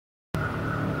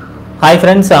Hi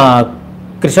friends,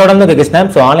 Krishoba and Krishna.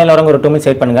 So online or 2 minutes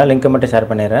wait பண்ணுங்க link மட்டும் share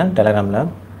பண்ணிறேன் Telegramல.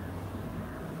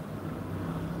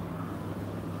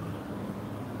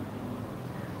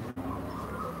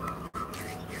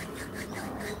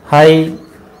 Hi.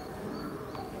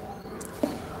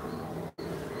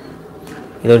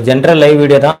 இது ஒரு general live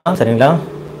video தான் சரிங்களா?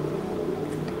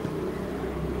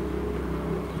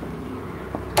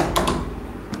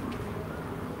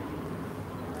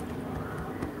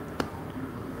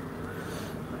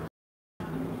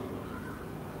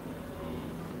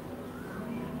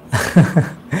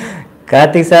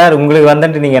 கார்த்திக் சார் உங்களுக்கு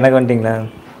வந்துட்டு நீங்க எனக்கு வந்துட்டீங்களா?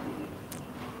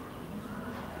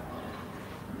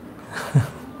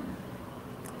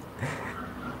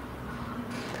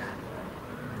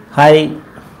 ஹாய்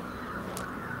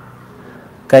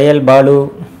கயல் பாலு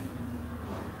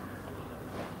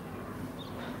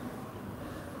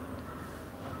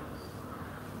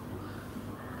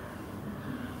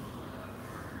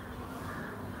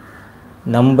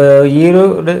நம்ம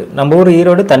ஊர்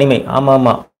ஈரோடு தனிமை. ஆமாம்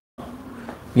ஆமாம்,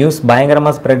 நியூஸ்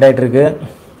பயங்கரமாக ஸ்ப்ரெட் ஆகிட்டு இருக்கு.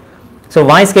 ஸோ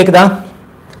வாய்ஸ் கேட்குதா?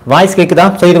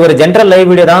 ஸோ இது ஒரு ஜென்ரல் லைவ்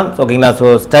வீடியோ தான் ஓகேங்களா? ஸோ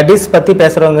ஸ்டடீஸ் பற்றி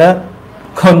பேசுகிறவங்க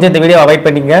கொஞ்சம் இந்த வீடியோ அவாய்ட்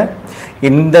பண்ணிங்க.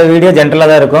 இந்த வீடியோ ஜென்ரலாக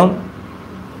தான் இருக்கும்.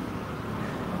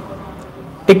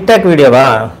 டிக்டாக் வீடியோவா?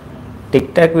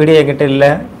 டிக்டாக் வீடியோ என்கிட்ட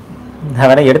இல்லை.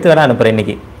 நான் எடுத்து அனுப்புகிறேன்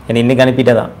இன்னைக்கு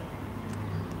அனுப்பிட்டே தான்.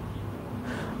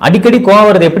 அடிக்கடி கோவம்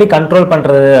வருது, எப்படி கண்ட்ரோல்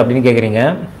பண்ணுறது அப்படின்னு கேட்குறீங்க.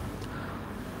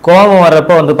 கோவம்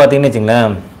வர்றப்போ பார்த்தீங்கன்னு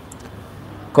வச்சுங்களேன்,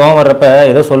 கோவம் வர்றப்ப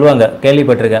ஏதோ சொல்லுவாங்க,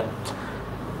 கேள்விப்பட்டிருக்கேன்.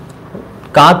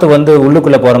 காற்று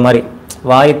உள்ளுக்குள்ளே போகிற மாதிரி,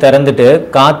 வாய் திறந்துட்டு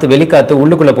காற்று வெளிக்காற்று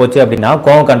உள்ளுக்குள்ளே போச்சு அப்படின்னா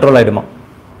கோவம் கண்ட்ரோல் ஆகிடுமா.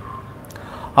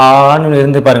 ஆணு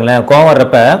இருந்து பாருங்களேன், கோவம்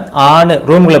வர்றப்ப ஆணு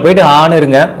ரூமுக்குள்ளே போயிட்டு ஆணு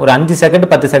இருங்க, ஒரு 5 செகண்ட்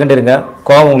 10 செகண்ட் இருங்க,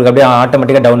 கோவம் உங்களுக்கு அப்படியே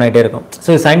ஆட்டோமேட்டிக்காக டவுன் ஆகிட்டே இருக்கும்.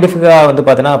 ஸோ சயின்டிஃபிக்காக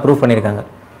பார்த்தீங்கன்னா ப்ரூவ் பண்ணியிருக்காங்க.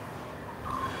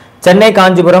 சென்னை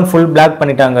காஞ்சிபுரம் ஃபுல் பிளாக்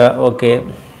பண்ணிட்டாங்க. ஓகே,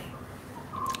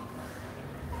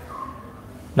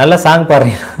 நல்ல சாங்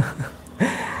பாடுறீங்க.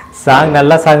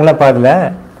 நல்ல சாங்லாம் பாடல.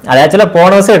 அது ஆக்சுவலாக போன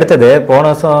வருஷம் எடுத்தது, போன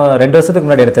வருஷம் 2 வருஷத்துக்கு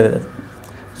முன்னாடி எடுத்தது.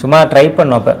 சும்மா ட்ரை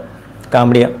பண்ணோம் அப்போ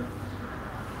காமெடியாக.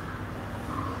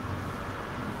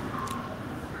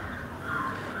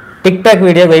 டிக்டாக்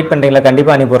வீடியோ வெயிட் பண்ணுறீங்களா?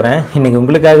 கண்டிப்பாக அனுப்பிடுறேன். இன்றைக்கி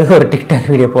உங்களுக்காக ஒரு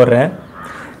டிக்டாக் வீடியோ போடுறேன்.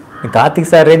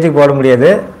 கார்த்திக் சார் ரேஞ்சுக்கு போட முடியாது,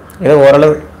 ஏதோ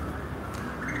ஓரளவு.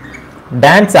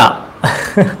 டான்ஸா?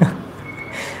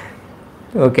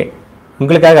 ஓகே,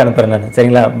 உங்களுக்காக அனுப்புகிறேன் நான்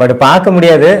சரிங்களா? பட் பார்க்க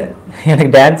முடியாது,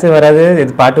 எனக்கு டான்ஸு வராது,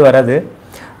 இது பாட்டு வராது.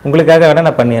 உங்களுக்காக வேணால்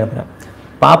நான் பண்ணி அனுப்புகிறேன்.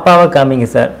 பாப்பாவை காமிங்க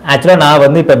சார். ஆக்சுவலாக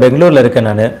நான் இப்போ பெங்களூரில் இருக்கேன்.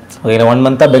 நான் ஓகே 1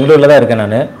 மந்த்தாக பெங்களூரில் தான் இருக்கேன்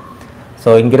நான். ஸோ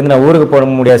இங்கேருந்து நான் ஊருக்கு போக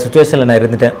முடியாத சுச்சுவேஷனில் நான்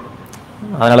இருந்துட்டேன்.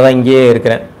 அதனால தான் இங்கேயே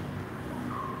இருக்கிறேன்.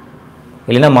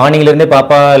 இல்லைன்னா மார்னிங்லேருந்தே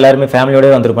பாப்பா எல்லாருமே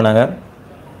ஃபேமிலியோடய வந்திருப்போம் நாங்கள்.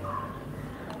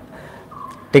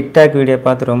 டிக்டாக் வீடியோ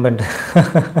பார்த்து ரொம்ப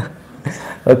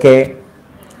ஓகே.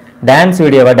 டான்ஸ்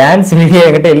வீடியோவா? டான்ஸ் வீடியோ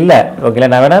என்கிட்ட இல்லை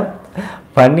ஓகேங்களா. நான் வேணா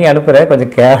பண்ணி அனுப்புகிறேன்.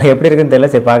 கொஞ்சம் எப்படி இருக்குன்னு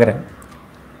தெரியல, சரி பார்க்குறேன்.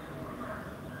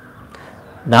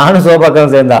 நானும்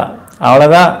சோபாக்கம் சேர்ந்தா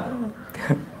அவ்வளோதான்.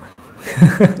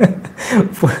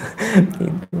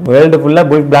 வேர்ல்டு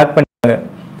ஃபுல்லாக பிளாக் பண்ணிட்டாங்க,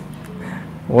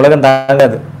 உலகம்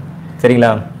தாங்காது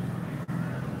சரிங்களா.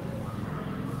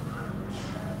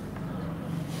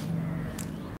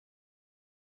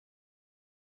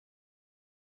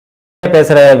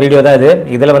 பேசுகிற வீடியோ தான் இது.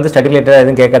 இதில் ஸ்டடி ரிலேட்டடாக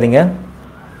எதுவும் கேட்காதீங்க.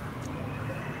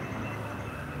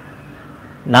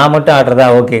 நான் மட்டும் ஆடுறதா?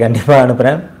 ஓகே, கண்டிப்பாக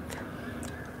அனுப்புகிறேன்.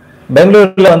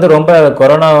 பெங்களூரில் ரொம்ப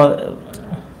கொரோனா,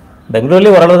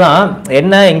 பெங்களூர்லேயும் ஓரளவு தான்.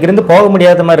 என்ன இங்கேருந்து போக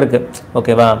முடியாத மாதிரி இருக்குது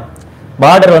ஓகேவா.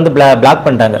 பார்டர் பிளாக்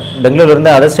பண்ணிட்டாங்க.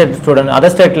 பெங்களூர்லேருந்து அதர்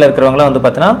ஸ்டேட்டில் இருக்கிறவங்களாம்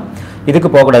பார்த்தீங்கன்னா இதுக்கு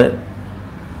போகக்கூடாது.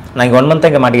 நான் இங்கே 1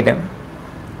 மந்த்தாக இங்கே மாட்டிக்கிட்டேன்.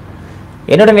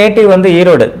 என்னோடய நேட்டிவ்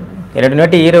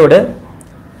ஈரோடு.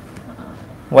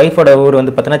 ஒய்ஃபோட ஊர்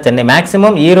பார்த்தீங்கன்னா சென்னை.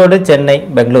 மேக்ஸிமம் ஈரோடு, சென்னை,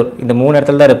 பெங்களூர் இந்த 3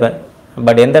 இடத்துல தான் இருப்பேன்.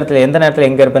 பட் எந்த நேரத்தில்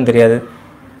எங்கே இருப்பேன்னு தெரியாது.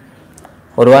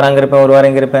 ஒரு வாரம் அங்கே இருப்பேன், ஒரு வாரம்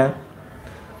இங்கே இருப்பேன்.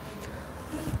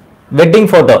 Wedding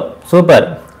photo super.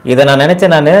 இதை நான்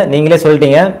நினச்சேன். நீங்களே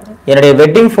சொல்லிட்டீங்க. என்னுடைய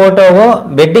வெட்டிங் ஃபோட்டோவும்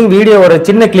வெட்டிங் வீடியோ ஒரு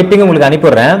சின்ன கிளிப்பிங் உங்களுக்கு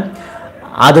அனுப்பிடுறேன்.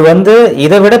 அது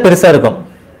இதை விட பெருசாக இருக்கும்.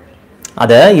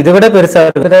 இதை விட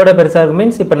பெருசாக இருக்கும்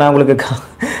மீன்ஸ் இப்போ நான் உங்களுக்கு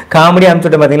காமெடி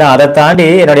அனுப்பிச்சுட்டேன் பார்த்தீங்களா. அதை தாண்டி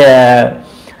என்னுடைய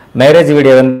மேரேஜ்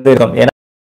வீடியோ இருக்கும். ஏன்னா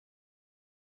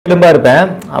எலும்பாக இருப்பேன்.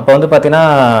 அப்போ பார்த்தீங்கன்னா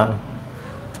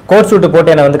கோட் சூட்டு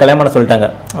போட்டு என்னை கல்யாணம் பண்ண சொல்லிட்டாங்க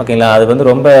ஓகேங்களா. அது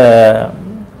ரொம்ப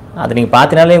அது நீங்கள்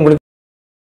பார்த்தினாலே உங்களுக்கு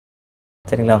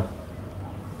சரிங்களா.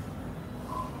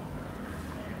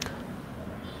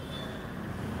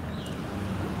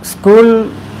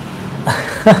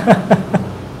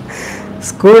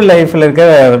 ஸ்கூல்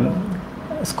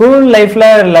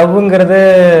லைஃப்பில் லவ்ங்கிறது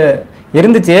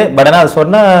இருந்துச்சு. பட் ஆனால் அது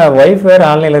சொன்னால் ஒய்ஃப் வேறு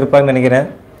ஆன்லைனில் இருப்பாங்கன்னு நினைக்கிறேன்.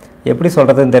 எப்படி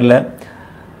சொல்கிறதுன்னு தெரில.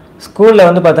 ஸ்கூலில்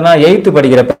வந்து பார்த்தீங்கன்னா 8th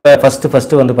படிக்கிறப்ப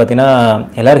ஃபஸ்ட்டு வந்து பார்த்தீங்கன்னா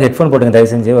எல்லோரும் ஹெட்ஃபோன் போட்டுங்க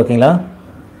தயவு செஞ்சு, ஓகேங்களா?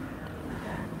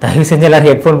 தயவு செஞ்சு எல்லோரும்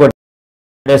ஹெட்ஃபோன்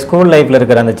போட்டு ஸ்கூல் லைஃப்பில்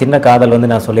இருக்கிற அந்த சின்ன காதல் வந்து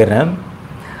நான் சொல்லிடுறேன்.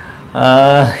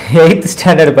 8th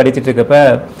ஸ்டாண்டர்ட் படிச்சுட்டு இருக்கப்ப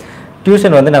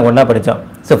டியூஷன் வந்து நாங்கள் ஒன்றா படித்தோம்.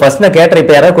 ஸோ ஃபஸ்ட் நான் கேட்டேன்,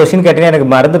 இப்போ யாராவது கொஸ்டின் கேட்டீங்கன்னா எனக்கு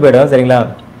மறந்து போயிடும், சரிங்களா?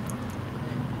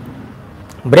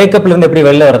 பிரேக்கப்லேருந்து எப்படி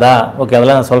வெளில வரதா? ஓகே,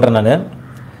 அதெல்லாம் நான் சொல்கிறேன் நான்.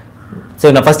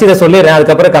 சரி, நான் ஃபஸ்ட்டு இதை சொல்லிடுறேன்,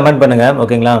 அதுக்கப்புறம் கமெண்ட் பண்ணுங்கள்,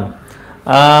 ஓகேங்களா?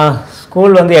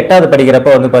 ஸ்கூல் வந்து 8th படிக்கிறப்ப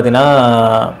வந்து பார்த்தீங்கன்னா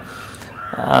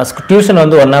டியூஷன்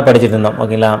வந்து ஒன்றா படிச்சுட்டு இருந்தோம்,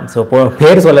 ஓகேங்களா? ஸோ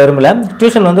பேர் சொல்ல விரும்பல,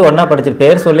 டியூஷன் வந்து ஒன்றா படிச்சுட்டு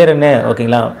பேர் சொல்லிடுறேன்னு,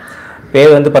 ஓகேங்களா?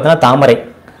 பேர் வந்து பார்த்தீங்கன்னா தாமரை.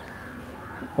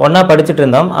 ஒன்றா படிச்சுட்டு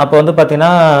இருந்தோம். அப்போ வந்து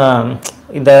பார்த்தீங்கன்னா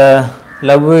இந்த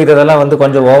லவ் இதெல்லாம் வந்து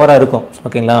கொஞ்சம் ஓவராக இருக்கும்,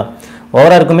 ஓகேங்களா?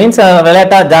 ஓவராக இருக்கும் மீன்ஸ்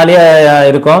விளையாட்டாக ஜாலியாக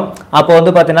இருக்கும். அப்போ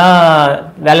வந்து பார்த்தீங்கன்னா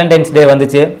வேலண்டைன்ஸ் டே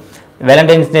வந்துச்சு.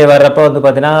 வேலண்டைன்ஸ் டே வர்றப்போ வந்து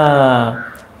பார்த்தீங்கன்னா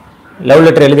லவ்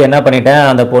லெட்டர் எழுதி என்ன பண்ணிட்டேன்,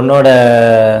 அந்த பொண்ணோட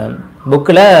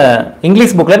புக்கில்,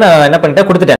 இங்கிலீஷ் புக்கில் நான் என்ன பண்ணிட்டேன்,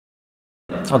 கொடுத்துட்டேன்,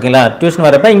 ஓகேங்களா? டியூஷன்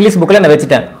வரப்போ இங்கிலீஷ் புக்கில் நான்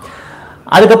வச்சுட்டேன்.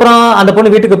 அதுக்கப்புறம் அந்த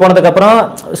பொண்ணு வீட்டுக்கு போனதுக்கப்புறம்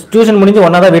டியூஷன் முடிஞ்சு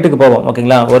ஒன்றா தான் வீட்டுக்கு போவோம்,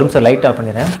 ஓகேங்களா? ஒரு நிமிஷம் லைட் ஆஃப்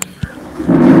பண்ணிடுறேன்.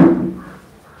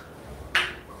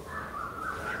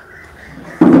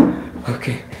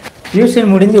 ஓகே,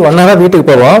 டியூஷன் முடிஞ்சு ஒன்றா தான் வீட்டுக்கு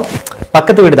போவோம்.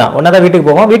 பக்கத்து வீடு தான், ஒன்றா தான் வீட்டுக்கு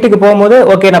போவோம். வீட்டுக்கு போகும்போது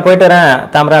ஓகே நான் போயிட்டு வரேன்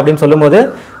தாமரை அப்படின்னு சொல்லும்போது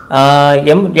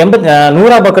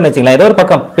 100 பக்கம்னு வச்சுங்களேன், ஏதோ ஒரு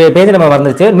பக்கம் பேஜ் நம்ம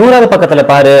வந்துச்சு. 100வது பக்கத்தில்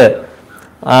பாரு,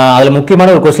 அதில்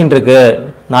முக்கியமான ஒரு கொஸ்டின் இருக்குது,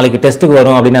 நாளைக்கு டெஸ்ட்டுக்கு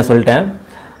வரும் அப்படின்னு நான் சொல்லிட்டேன்.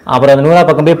 அப்புறம் அந்த 100வது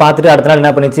பக்கம் போய் பார்த்துட்டு அடுத்த நாள்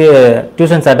என்ன பண்ணிச்சு,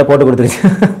 டியூஷன் சார்ட்டை போட்டு கொடுத்துருச்சு.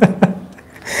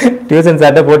 டியூஷன்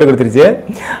சார்ட்டை போட்டு கொடுத்துருச்சு.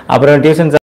 அப்புறம்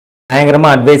டியூஷன் சார்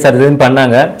பயங்கரமாக அட்வைஸ் அதுன்னு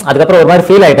பண்ணாங்க. அதுக்கப்புறம் ஒரு மாதிரி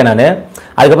ஃபீல் ஆகிட்டேன் நான்.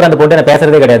 அதுக்கப்புறம் அந்த பொண்ணு நான்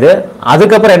பேசுறதே கிடையாது.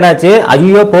 அதுக்கப்புறம் என்னாச்சு,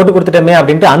 ஐயோ போட்டு கொடுத்துட்டோமே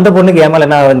அப்படின்ட்டு அந்த பொண்ணுக்கு ஏமால்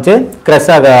என்ன வந்துச்சு,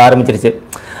 க்ரஷ் ஆக ஆரம்பிச்சிருச்சு.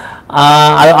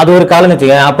 அது ஒரு காலம்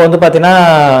வச்சுக்க. அப்போ வந்து பார்த்தீங்கன்னா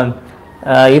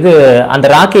இது அந்த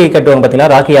ராக்கி கட்டுவாங்க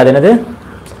பார்த்தீங்களா, ராக்கி அது என்னது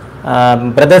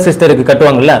பிரதர் சிஸ்டருக்கு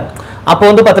கட்டுவாங்கல்ல. அப்போ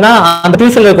வந்து பார்த்தீங்கன்னா அந்த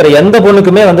டியூஷனில் இருக்கிற எந்த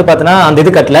பொண்ணுக்குமே வந்து பார்த்தீங்கன்னா அந்த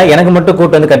இது கட்டல, எனக்கு மட்டும்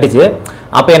கூட்டு வந்து கட்டிச்சு.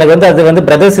 அப்போ எனக்கு வந்து அது வந்து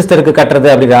பிரதர் சிஸ்டருக்கு கட்டுறது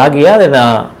அப்படி ராகியா, அது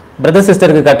நான் பிரதர்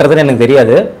சிஸ்டருக்கு கட்டுறதுன்னு எனக்கு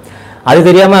தெரியாது. அது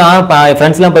தெரியாமல்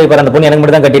ஃப்ரெண்ட்ஸ்லாம் போய் பாரு, அந்த பொண்ணு எனக்கு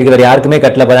மட்டும் தான் கட்டியிருக்கு, வேறு யாருக்குமே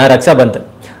கட்டல. ரக்ஷா பந்த்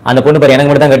அந்த பொண்ணு பாரு எனக்கு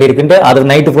மட்டும் தான் கட்டியிருக்குன்ட்டு அது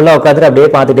நைட்டு ஃபுல்லாக உட்காந்துட்டு அப்படியே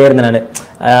பார்த்துட்டே இருந்தேன் நான்.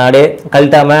 அப்படியே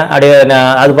கழட்டாமல் அப்படியே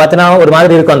அது பார்த்தீங்கன்னா ஒரு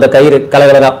மாதிரி இருக்கும் அந்த கயிறு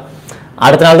கலகலராக.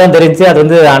 அடுத்த நாள் தான் தெரிஞ்சு அது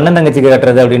வந்து அண்ணன் தங்கச்சிக்கு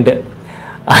கட்டுறது அப்படின்ட்டு.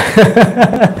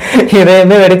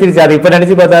 இதையுமே வெடிச்சிருச்சு. அது இப்போ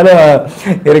நினச்சி பார்த்தாலும்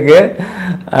இருக்கு.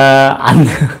 அந்த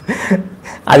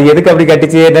அது எதுக்கு அப்படி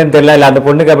கட்டிச்சு என்னன்னு தெரியல, இல்லை அந்த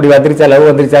பொண்ணுக்கு அப்படி வந்துருச்சா, லவ்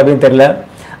வந்துருச்சா அப்படின்னு தெரியல.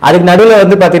 அதுக்கு நடுவில்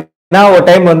வந்து பார்த்தீங்கன்னா ஒரு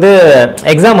டைம் வந்து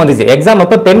எக்ஸாம் வந்துச்சு. எக்ஸாம்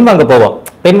அப்போ பென் வாங்க போவோம்.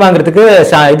 பென் வாங்குறதுக்கு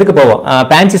இதுக்கு போவோம்,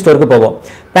 பேன்சி ஸ்டோருக்கு போவோம்.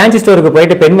 பேன்சி ஸ்டோருக்கு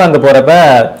போயிட்டு பென் வாங்க போகிறப்ப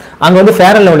அங்கே வந்து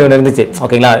ஃபேர் அண்ட் லவ்லி ஒன்று இருந்துச்சு,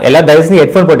 ஓகேங்களா? எல்லாம் தயவு செஞ்சு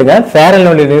ஹெட்ஃபோன் போட்டுங்க. ஃபேர் அண்ட்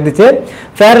லவ்லி இருந்துச்சு.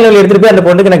 ஃபேர் அண்ட் லவ்லி எடுத்துகிட்டு போய் அந்த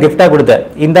பொண்ணுக்கு நான் கிஃப்டாக கொடுத்தேன்,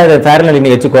 இந்த ஃபேர் அண்ட் லவ்லி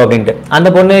நீ வச்சுக்கோ அப்படின்ட்டு. அந்த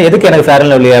பொண்ணு எதுக்கு எனக்கு ஃபேர்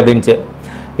அண்ட் லவ்லி அப்படின்ச்சு.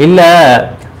 இல்லை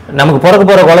நமக்கு பிறக்க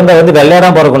போகிற குழந்தை வந்து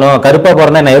வெள்ளையாக பிறக்கணும், கருப்பாக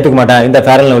பிறந்தா நான் ஏற்றுக்க மாட்டேன் இந்த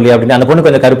ஃபேர் அண்ட் லவ்லி அப்படின்னு. அந்த பொண்ணு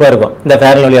கொஞ்சம் கருப்பாக இருக்கும், இந்த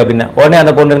ஃபேர் அண்ட் லவ்லி அப்படின்னு. உடனே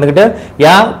அந்த பொண்ணு இருந்துக்கிட்டு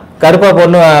கருப்பா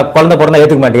பொண்ணு குழந்தை பிறந்தா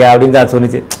ஏற்றுக்க மாட்டியா அப்படின்னு தான்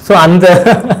சொன்னிச்சு. ஸோ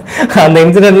அந்த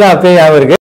இன்சிடென்ட்லாம் அப்பயே ஞாபகம்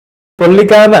இருக்கு.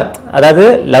 சொல்லிக்காம, அதாவது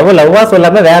லவ்வா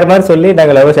சொல்லாம வேற மாதிரி சொல்லி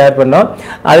நாங்கள் லவ் ஷேர் பண்ணோம்.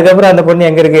 அதுக்கப்புறம் அந்த பொண்ணு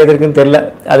எங்க இருக்கு எது இருக்குன்னு தெரியல.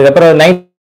 அதுக்கப்புறம்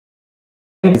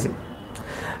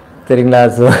சரிங்களா?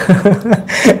 So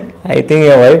I think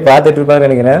N wife பார்த்துட்டு இருப்பாங்கன்னு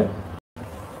நினைக்கிறேன்.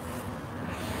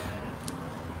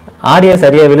 ஆடியோ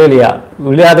சரியா விழுலையா?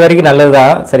 விழுகாத வரைக்கும்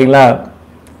நல்லதுதான், சரிங்களா?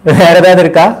 வேற ஏதாவது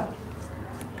இருக்கா?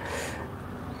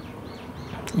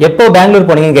 எப்போ பெங்களூர்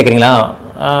போனீங்கன்னு கேட்குறீங்களா?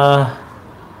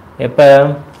 எப்போ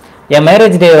என்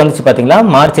மேரேஜ் டே வந்துச்சு பார்த்தீங்களா,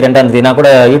 மார்ச் 2 நான் கூட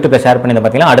யூடியூப்பில் ஷேர் பண்ணியிருந்தேன்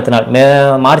பார்த்தீங்களா. அடுத்த நாள்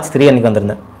மார்ச் 3 அன்றைக்கி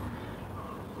வந்திருந்தேன்.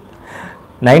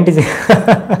 96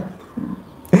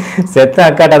 செத்த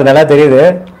அக்காட்ட அது நல்லா தெரியுது.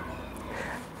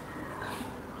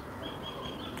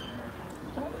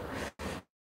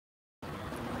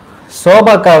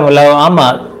 சோபாக்கா லவ்,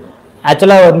 ஆமாம்.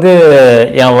 ஆக்சுவலாக வந்து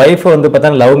என் ஒய்ஃப் வந்து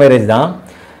பார்த்தா லவ் மேரேஜ் தான்.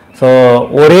 ஸோ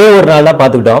ஒரே ஒரு நாள் தான்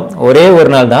பார்த்துக்கிட்டோம், ஒரே ஒரு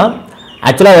நாள் தான்.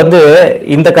 ஆக்சுவலாக வந்து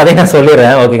இந்த கதையை நான்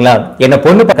சொல்லிடுறேன், ஓகேங்களா? என்னை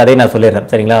பொண்ணு கதையை நான் சொல்லிடுறேன்,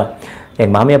 சரிங்களா?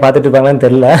 எங்கள் மாமியை பார்த்துட்டு இருப்பாங்களான்னு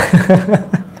தெரியல,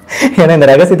 ஏன்னா இந்த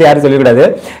ரகசியத்தை யாரும் சொல்லிக்கூடாது.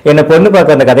 என்னை பொண்ணு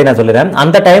பார்க்க அந்த கதையை நான் சொல்லிடுறேன்.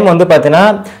 அந்த டைம் வந்து பார்த்தீங்கன்னா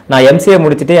நான் எம்சிஏ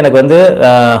முடிச்சுட்டு எனக்கு வந்து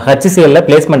ஹச்சிசிஎல்ல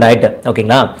பிளேஸ்மெண்ட் ஆகிட்டேன்,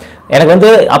 ஓகேங்களா? எனக்கு வந்து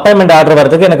அப்பாயின்மெண்ட் ஆர்டர்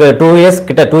வரதுக்கு எனக்கு 2 இயர்ஸ்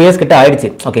கிட்ட ஆயிடுச்சு,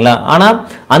 ஓகேங்களா? ஆனால்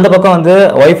அந்த பக்கம் வந்து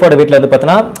ஒய்ஃபோட வீட்டில் வந்து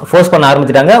பார்த்தீங்கன்னா ஃபோர்ஸ் பண்ண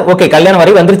ஆரம்பிச்சிட்டாங்க. ஓகே, கல்யாணம்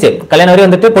வரை வந்துருச்சு. கல்யாணம் வரை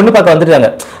வந்துட்டு பொண்ணு பார்க்க வந்துட்டாங்க.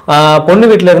 பொண்ணு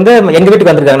வீட்டில இருந்து எங்கள்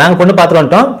வீட்டுக்கு வந்திருக்காங்க. நாங்கள் பொண்ணு பார்த்துட்டு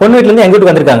வந்துட்டோம். பொண்ணு வீட்டிலேருந்து எங்கள்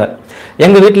வீட்டுக்கு வந்திருக்காங்க.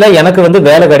 எங்கள் வீட்டில் எனக்கு வந்து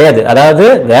வேலை கிடையாது, அதாவது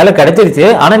வேலை கிடைச்சிருச்சு,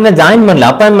 ஆனால் இன்னும் ஜாயின் பண்ணல,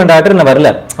 அப்பாயின்மெண்ட் ஆர்டர் இன்னும் வரல,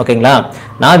 ஓகேங்களா?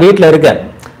 நான் வீட்டில் இருக்கேன்.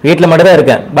 வீட்டில் மட்டும் தான்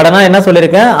இருக்கேன். பட் ஆனால் என்ன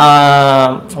சொல்லியிருக்கேன்,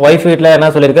 ஒய்ஃப் வீட்டில் என்ன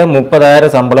சொல்லியிருக்கேன், 30,000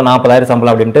 சம்பளம் 40,000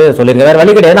 சம்பளம் அப்படின்ட்டு சொல்லியிருக்கேன். வேறு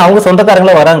வழி கிடையாது. அவங்க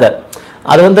சொந்தக்காரங்களும் வராங்க.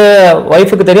 அது வந்து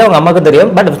ஒய்ஃபுக்கு தெரியும், அவங்க அம்மாவுக்கும்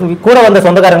தெரியும். பட் கூட வந்த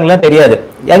சொந்தக்காரங்களும் தெரியாது.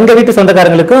 எங்கள் வீட்டு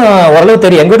சொந்தக்காரங்களுக்கும் ஓரளவு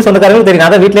தெரியும், எங்கள் வீட்டு சொந்தக்காரங்களுக்கும் தெரியும்.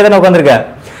 நான் தான் வீட்டிலே தானே உட்காந்துருக்கேன்.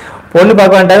 பொண்ணு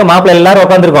பார்க்க வேண்டாங்க, மாப்பிள்ளை எல்லாரும்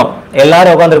உட்காந்துருக்கோம்.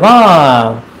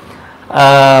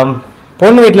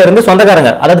 பொண்ணு வீட்டில் இருந்து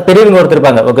சொந்தக்காரங்க, அதாவது பெரியவங்க ஒருத்தர்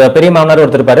இருப்பாங்க, பெரிய மாமனார்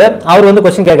ஒருத்தர் இருப்பாரு. அவர் வந்து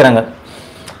கொஸ்டின் கேட்குறாங்க.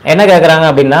 என்ன கேட்குறாங்க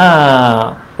அப்படின்னா,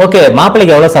 ஓகே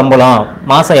மாப்பிள்ளைக்கு எவ்வளோ சம்பளம்,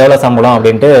 மாதம் எவ்வளோ சம்பளம்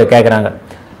அப்படின்ட்டு கேட்குறாங்க.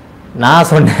 நான்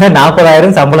சொன்னேன்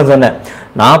 40,000 சம்பளம் சொன்னேன்.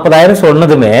 40,000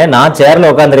 சொன்னதுமே நான் சேரில்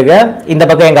உட்காந்துருக்கேன். இந்த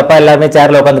பக்கம் எங்கள் அப்பா எல்லாருமே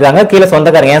சேரில் உட்காந்துருக்காங்க. கீழே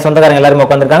சொந்தக்காரங்க, என் சொந்தக்காரங்க எல்லாருமே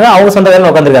உட்காந்துருக்காங்க. அவங்க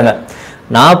சொந்தக்காரங்க உட்காந்துருக்காங்க.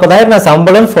 40,000 நான்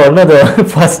சம்பளம் சொன்னது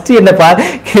ஃபர்ஸ்ட் இந்த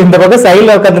பக்கம்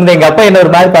சைடில் உட்காந்துருந்தேன். எங்கள் அப்பா என்ன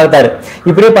ஒரு மாதிரி பார்த்தாரு,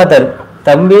 இப்படியே பார்த்தாரு,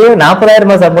 தம்பி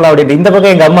 40,000 சம்பளம் அப்படின்ட்டு. இந்த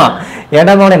பக்கம் எங்க அம்மா,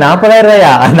 ஏன்னா 40,000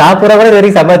 ரூபாயா, 40 ரூபா கூட இது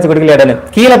வரைக்கும் சம்பாதிச்சு கொடுக்கலையாடான்னு.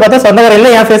 கீழே பார்த்தா சொந்தக்காரர்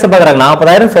இல்லை என் ஃபேஸை பார்க்குறாங்க.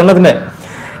 40,000 சொன்னதுமே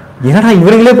ஏன்னா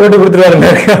இவங்களே போட்டு கொடுத்துருவாருங்க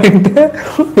அப்படின்ட்டு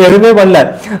எதுவுமே பண்ணல.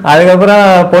 அதுக்கப்புறம்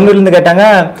பொண்ணுலேருந்து கேட்டாங்க,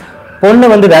 பொண்ணு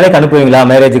வந்து வேலைக்கு அனுப்புவீங்களா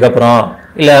மேரேஜுக்கு அப்புறம்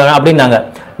இல்லை அப்படின்னாங்க.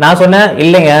 நான் சொன்னேன்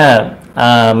இல்லைங்க,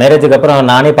 மேரேஜுக்கு அப்புறம்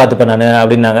நானே பார்த்துப்பேன் நான்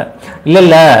அப்படின்னாங்க.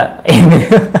 இல்லை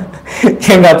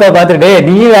எங்க அப்பா பார்த்துட்டு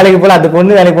நீயும் வேலைக்கு போகல, அந்த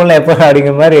பொண்ணு வேலைக்கு போகல எப்போ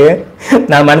அப்படிங்கிற மாதிரி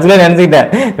நான் மனசுல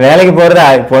நினைச்சுக்கிட்டேன். வேலைக்கு போறதா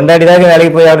பொண்டாடிதாக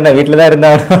வேலைக்கு போய் அப்படின்னா வீட்டில் தான்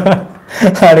இருந்தா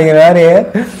அப்படிங்கிற மாதிரி.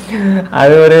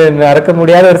 அது ஒரு மறக்க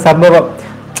முடியாத ஒரு சம்பவம்.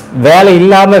 வேலை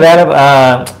இல்லாம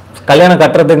கல்யாணம்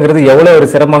கட்டுறதுங்கிறது எவ்வளோ ஒரு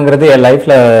சிரமங்கிறது என்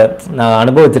லைஃப்ல நான்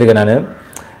அனுபவிச்சிருக்கேன்.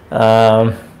 நான்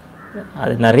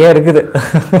அது நிறைய இருக்குது,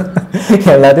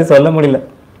 எல்லாத்தையும் சொல்ல முடியல.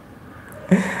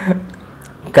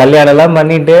 கல்யாணம்லாம்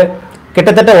பண்ணிட்டு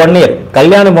கிட்டத்தட்ட 1 இயர்,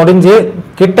 கல்யாணம் முடிஞ்சு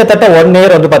கிட்டத்தட்ட 1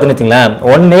 இயர் வந்து பார்த்தீங்கன்னு வச்சுங்களேன்.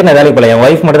 1 இயர் நான் வேலைக்கு போகல, என்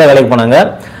ஒய்ஃப் மட்டும் தான் வேலைக்கு போனாங்க.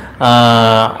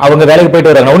 அவங்க வேலைக்கு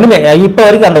போயிட்டு வராங்க. ஒன்றுமே இப்போ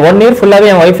வரைக்கும் அந்த 1 இயர் ஃபுல்லாகவே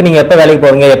என் ஒய்ஃப் நீங்கள் எப்போ வேலைக்கு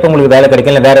போவீங்க, எப்போ உங்களுக்கு வேலை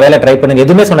கிடைக்கும், இல்லை வேறு வேலை ட்ரை பண்ணுங்க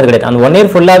எதுவுமே சொன்னது கிடையாது. அந்த 1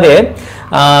 இயர் ஃபுல்லாகவே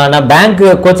நான் பேங்க்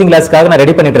கோச்சிங் கிளாஸ்க்காக நான்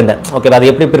ரெடி பண்ணிட்டு இருந்தேன். ஓகே,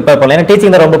 அதை எப்படி ப்ரிப்பேர் பண்ணலாம், ஏன்னா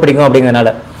டீச்சிங் தான் ரொம்ப பிடிக்கும்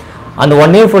அப்படிங்கிறதுனால. அந்த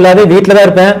 1 இயர் ஃபுல்லாகவே வீட்டில் தான்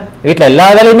இருப்பேன். வீட்டில் எல்லா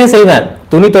வேலையுமே செய்வேன்,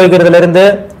 துணி துவைக்கிறதுலேருந்து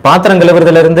பாத்திரம்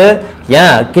கழுவுறதுலேருந்து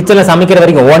ஏன் கிச்சனில் சமைக்கிற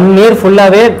வரைக்கும் 1 இயர்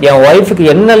ஃபுல்லாகவே என் ஒய்ஃபுக்கு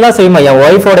என்னெல்லாம் செய்யுமா, என்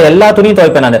ஒய்ஃபோட எல்லா துணியும்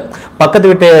துவைப்பேன் நான். பக்கத்து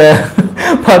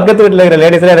வீட்டில் இருக்கிற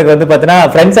லேடிஸ்லாம் எனக்கு வந்து பார்த்தீங்கன்னா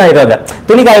ஃப்ரெண்ட்ஸ் ஆகிடுவாங்க.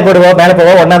 துணி காய போடுவோம், மேலே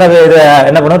போவோம், ஒன்றா தான் இது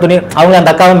என்ன பண்ணுவோம் துணி. அவங்க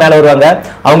அந்த அக்காவும் மேலே வருவாங்க.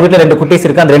 அவங்க வீட்டில் 2 குட்டீஸ்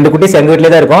இருக்கு, அந்த 2 குட்டீஸ் எங்கள்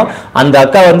வீட்டிலே தான் இருக்கும். அந்த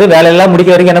அக்கா வந்து வேலையெல்லாம்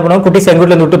முடிக்க வரைக்கும் என்ன பண்ணுவோம், குட்டீஸ் எங்கள்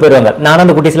வீட்டில் விட்டு போயிடுவாங்க. நானும்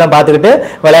அந்த குட்டீஸ்லாம் பார்த்துக்கிட்டு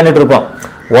விளையாண்டுட்டு இருப்போம்.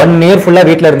 1 இயர் ஃபுல்லாக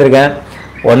வீட்டில் இருந்திருக்கேன்.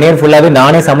 1 இயர் ஃபுல்லாகவே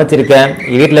நானே சமைச்சிருக்கேன்.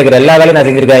 வீட்டில் இருக்கிற எல்லா வேலையும் நான்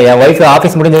செஞ்சிருக்கேன். என் ஒய்ஃப்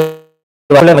ஆஃபீஸ் முடிஞ்சு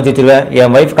சமைச்சு வச்சிருவேன்.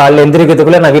 என் ஒய்ஃப் காலையில்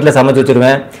எந்திரிக்கிறதுக்குள்ள நான் வீட்டில் சமைச்சு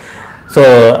வச்சிருவேன். ஸோ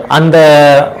அந்த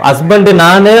ஹஸ்பண்டு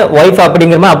நான் ஒய்ஃப்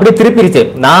அப்படிங்கிற மாதிரி அப்படியே திருப்பிடுச்சு.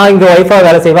 நான் இங்கே ஒய்ஃபாக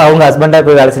வேலை செய்வேன், அவங்க ஹஸ்பண்டாக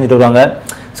போய் வேலை செஞ்சுட்டு வருவாங்க.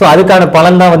 ஸோ அதுக்கான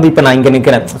பலன் தான் வந்து இப்போ நான் இங்கே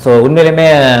நிற்கிறேன். ஸோ உண்மையிலுமே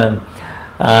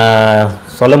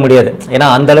சொல்ல முடியாது. ஏன்னா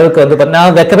அந்த அளவுக்கு வந்து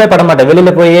நான் வெக்கமே பட மாட்டேன்.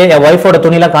 வெளியில் போய் என் ஒய்ஃபோட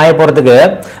துணியெல்லாம் காய போகிறதுக்கு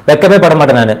வெக்கமே பட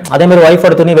மாட்டேன் நான். அதேமாதிரி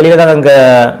ஒய்ஃபோட துணி வெளியில தான் அங்கே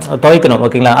துவைக்கணும்,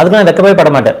 ஓகேங்களா, அதுக்கு நான் வெக்கமே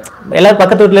பட மாட்டேன். எல்லாரும்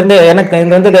பக்கத்து வீட்டிலேருந்து எனக்கு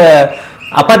இங்கே வந்து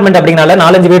அப்பார்ட்மெண்ட் அப்படிங்கனால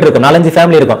 4-5 வீடு இருக்கும், 4-5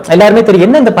 ஃபேமிலி இருக்கும். எல்லாருமே தெரியும்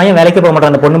என்ன இந்த பையன் வேலைக்கு போக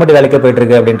மாட்டான், அந்த பொண்ணு மட்டும் வேலைக்கு போயிட்டு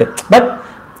இருக்கு அப்படின்ட்டு. பட்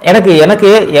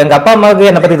எனக்கு எங்க அப்பா அம்மாவுக்கு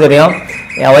என்னை பத்தி தெரியும்,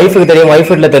 என் ஒய்ஃபுக்கு தெரியும்,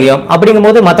 ஒய்ஃப் வீட்டில் தெரியும். அப்படிங்கும்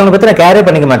போது மற்றவங்க பத்தி நான் கேரே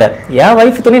பண்ணிக்க மாட்டேன். என்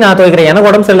ஒய்ஃப் துணி நான் துவைக்கிறேன், எனக்கு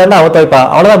உடம்பு சரியில்லை அவ துவைப்பா,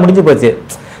 அவ்வளோதான் முடிஞ்சு போச்சு.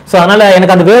 ஸோ அதனால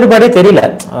எனக்கு அந்த வேறுபாடே தெரியல.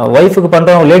 ஒய்ஃபுக்கு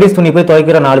பண்றோம், லேடிஸ் துணி போய்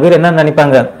துவைக்கிறோம், 4 பேர் என்ன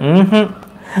நினைப்பாங்க,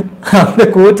 அந்த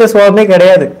கூச்ச சுவாபமே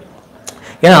கிடையாது.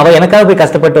 ஏன்னா அவள் எனக்காக போய்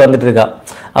கஷ்டப்பட்டு வந்துட்டு இருக்கா.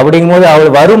 அப்படிங்கும்போது அவள்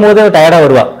வரும்போதே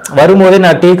டயர்டாக வரும்போதே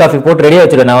நான் டீ காஃபி போட்டு ரெடியாக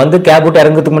வச்சுருவேன். நான் வந்து கேப் விட்டு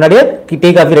இறங்குறதுக்கு முன்னாடியே டீ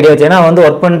காஃபி ரெடியாக வச்சேன். நான் வந்து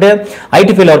ஒர்க் பண்ணிட்டு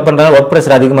ஐடி ஃபீல்டில் ஒர்க் பண்ணுறேன், ஒர்க்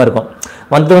ப்ரெஷர் அதிகமாக இருக்கும்,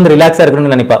 வந்து ரிலாக்ஸாக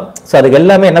இருக்கணும்னு நினைப்பா. ஸோ அதுக்கு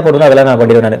எல்லாமே என்ன பண்ணுவோம் அதெல்லாம் நான்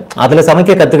பண்ணிடுவேன். நான் அதில்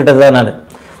சமைக்க கற்றுக்கிட்டது தான் நான்.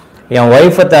 என்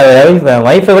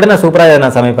ஒய்ஃபை விட நான் சூப்பராக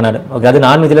நான் சமைப்பேன் நான். ஓகே, அது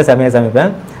நான்வெஜ்ஜில்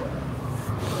சமைப்பேன்.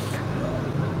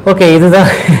 ஓகே, இதுதான்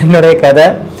என்னுடைய கதை.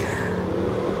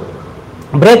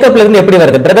 பிரேக்கப்ல இருந்து எப்படி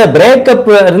வருது பிரதர்?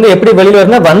 பிரேக்கப்ல இருந்து எப்படி வெளியில்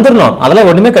வருதுன்னா வந்துடணும், அதெல்லாம்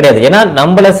ஒண்ணுமே கிடையாது. ஏன்னா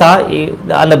நம்மள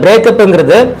அந்த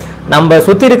பிரேக்கப்ங்கிறது நம்ம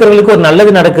சுத்தி இருக்கிறவங்களுக்கு ஒரு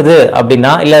நல்லது நடக்குது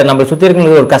அப்படின்னா, இல்ல நம்ம சுத்தி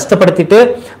இருக்கிறவங்களுக்கு ஒரு கஷ்டப்படுத்திட்டு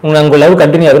உங்க லவ்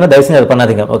கண்டினியூ ஆகுதுன்னா தயவு செஞ்சு அதை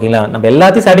பண்ணாதீங்க, ஓகேங்களா. நம்ம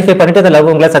எல்லாத்தையும் சாட்டிஸ்ஃபை பண்ணிட்டு அந்த லவ்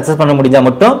உங்களால் சக்சஸ் பண்ண முடிஞ்சா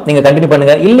மட்டும் நீங்க கண்டினியூ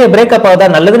பண்ணுங்க. இல்ல பிரேக்கப் ஆகுதா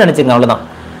நல்லதுன்னு நினைச்சுங்க, அவ்வளவுதான்.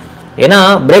 ஏன்னா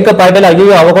பிரேக்கப் ஆகிட்டால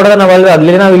ஐயோ அவ கூட தான் நான் வாழ்வு, அது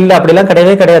இல்லைன்னா இல்லை, அப்படிலாம்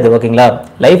கிடையவே கிடையாது, ஓகேங்களா.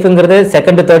 லைஃப்ங்கிறது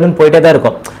செகண்ட் தேர்டுன்னு போயிட்டே தான்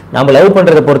இருக்கும். நம்ம லவ்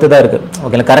பண்றதை பொறுத்து தான் இருக்கு,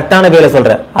 ஓகேங்களா. கரெக்டான வேலை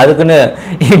சொல்றேன். அதுக்குன்னு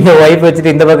இந்த ஒய்ஃப்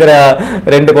வச்சுட்டு இந்த பக்கம்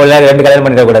 2 கல்யாணம்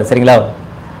பண்ணிட கூடாது, சரிங்களா.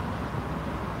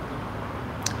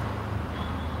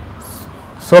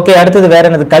 ஓகே, அடுத்தது வேற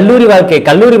என்னது? கல்லூரி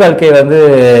வாழ்க்கை வந்து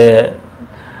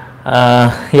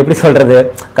எப்படி சொல்றது,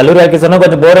 கல்லூரி வாழ்க்கை சொன்னா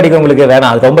கொஞ்சம் போர் அடிக்கும் உங்களுக்கு,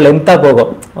 வேணாம், அது ரொம்ப லென்த்தா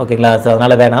போகும், ஓகேங்களா. ஸோ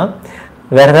அதனால வேணாம்.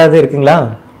 வேற ஏதாவது இருக்குங்களா?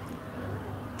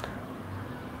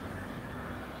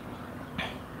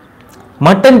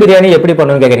 மட்டன் பிரியாணி எப்படி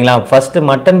பண்ணுவேன்னு கேட்குறீங்களா? ஃபஸ்ட்டு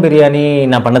மட்டன் பிரியாணி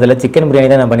நான் பண்ணதில்லை, சிக்கன் பிரியாணி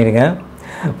தான் நான் பண்ணியிருக்கேன்.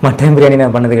 மட்டன் பிரியாணி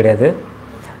நான் பண்ணது கிடையாது.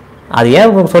 அது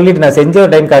ஏன் சொல்லிட்டு நான் செஞ்ச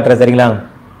ஒரு டைம் காட்டுறேன் சரிங்களா?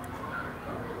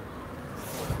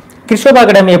 கிருஷோபா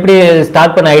அகாடமி எப்படி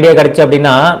ஸ்டார்ட் பண்ண ஐடியா கிடைச்சு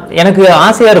அப்படின்னா, எனக்கு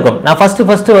ஆசையாக இருக்கும். நான்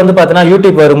ஃபஸ்ட்டு வந்து பார்த்தீங்கன்னா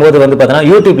யூடியூப் வரும்போது வந்து பார்த்தீங்கன்னா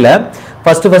யூடியூப்பில்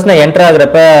ஃபஸ்ட்டு நான் என்ட்ரு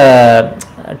ஆகிறப்ப,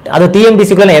 அது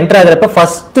டிஎன்பிசிக்குள்ள நான் என்ட்ரு ஆகிறப்ப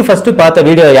ஃபஸ்ட்டு பார்த்த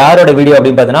வீடியோ யாரோட வீடியோ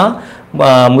அப்படின்னு பார்த்தீங்கன்னா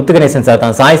முத்துகணேசன் சார்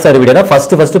தான். சாய் சார் வீடியோ தான்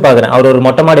ஃபஸ்ட்டு பார்க்குறேன். அவர் ஒரு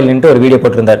மொட்டை மாடியில் நின்று ஒரு வீடியோ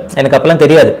போட்டிருந்தார். எனக்கு அப்பெல்லாம்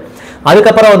தெரியாது.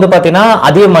 அதுக்கப்புறம் வந்து பார்த்தீங்கன்னா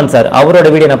அதியமான் சார் அவரோட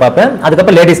வீடியோ நான் பார்ப்பேன்.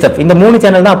 அதுக்கப்புறம் லேடி ஸ்டப். இந்த 3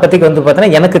 சேனல் தான் அப்போதைக்கு வந்து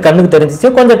பார்த்தீங்கன்னா எனக்கு கண்ணுக்கு தெரிஞ்சிச்சு.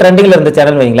 கொஞ்சம் ட்ரெண்டிங்கில் இருந்த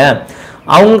சேனல் வைங்களேன்.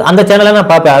 அவங்க அந்த சேனலை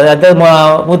நான் பார்ப்பேன். அது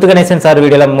முத்துகணேசன் சார்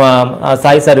வீடியோலாம்,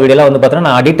 சாய் சார் வீடியோலாம் வந்து பார்த்தீங்கன்னா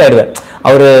நான் அடிக்ட் ஆகிடுவேன்.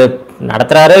 அவர்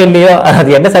நடத்துறாரோ இல்லையோ, அது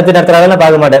என்ன சப்ஜெக்ட் நடத்துறாருன்னு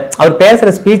பார்க்க மாட்டேன். அவர்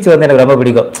பேசுகிற ஸ்பீச் வந்து எனக்கு ரொம்ப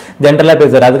பிடிக்கும். ஜென்ரலாக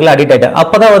பேசுவார். அதுக்குள்ள அடிக்ட் ஆகிட்டேன்.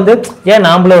 அப்போ தான் வந்து ஏன்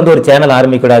நாமளும் வந்து ஒரு சேனல்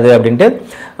ஆரம்பிக்கூடாது அப்படின்ட்டு,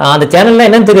 அந்த சேனல்லாம்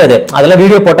என்னன்னு தெரியாது. அதெல்லாம்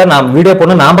வீடியோ போட்டால் நான் வீடியோ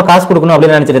போடணும், நாம காசு கொடுக்கணும்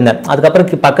அப்படின்னு நினச்சிட்டு இருந்தேன்.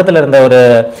 அதுக்கப்புறம் பக்கத்தில் இருந்த ஒரு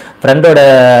ஃப்ரெண்டோட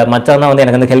மச்சான் தான் வந்து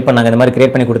எனக்கு வந்து ஹெல்ப் பண்ணாங்க. இந்த மாதிரி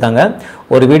கிரியேட் பண்ணி கொடுத்தாங்க.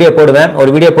 ஒரு வீடியோ போடுவேன்.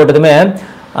 ஒரு வீடியோ போட்டதுமே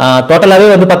டோட்டலாகவே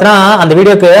வந்து பார்த்தீங்கன்னா அந்த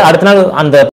வீடியோக்கு அடுத்த நாள்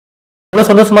அந்த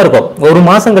சந்தோஷமா இருக்கும். ஒரு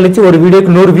மாசம் கழிச்சு ஒரு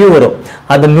வீடியோக்கு 100 வியூ வரும்.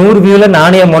 அந்த 100 வியூல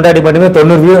நானே மொண்டாடி மட்டுமே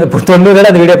 90 வியூ, 90 வேலை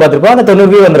அந்த வீடியோ பார்த்துருப்போம். அந்த 90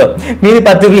 வியூ வந்துடும். மீதி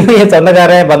 10 வியூ என்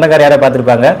பந்தக்கார யாரை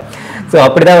பார்த்துருப்பாங்க. ஸோ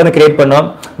அப்படிதான் வந்து கிரியேட் பண்ணோம்.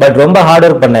 பட் ரொம்ப ஹார்ட்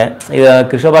ஒர்க் பண்ணேன். இது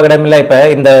கிருஷோபா அகாடமியில் இப்போ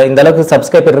இந்த அளவுக்கு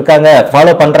சப்ஸ்கிரைபர் இருக்காங்க,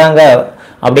 ஃபாலோ பண்றாங்க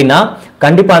அப்படின்னா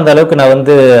கண்டிப்பா அந்த அளவுக்கு நான்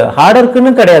வந்து ஹார்ட்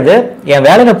ஒர்க்குன்னு கிடையாது, என்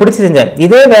வேலையை நான் பிடிச்சி செஞ்சேன்.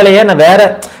 இதே வேலையை நான் வேற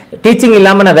டீச்சிங்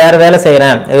இல்லாமல் நான் வேற வேலை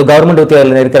செய்கிறேன், கவர்மெண்ட்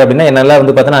உத்தியோகத்தில் இருக்கிறேன் அப்படின்னா என்னால்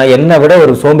வந்து பார்த்தோன்னா என்னை விட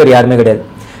ஒரு சோம்பேறி யாருமே கிடையாது.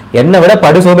 என்னை விட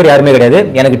படு சோம்பேறி யாருமே கிடையாது.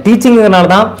 எனக்கு டீச்சிங்னால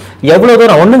தான் எவ்வளோ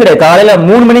தூரம் ஒன்றும் கிடையாது. காலையில்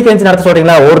 3 மணிக்கு எழுந்து நடத்த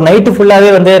சொல்றீங்களா, ஒரு நைட்டு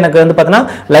ஃபுல்லாகவே வந்து எனக்கு வந்து பார்த்தோன்னா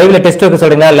லைவ்ல டெஸ்ட் வைக்க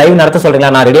சொல்றீங்களா, லைவ் நடத்த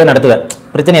சொல்றீங்களா, நான் ரெடியாக நடத்துவேன்.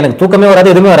 பிரச்சனை எனக்கு தூக்கமே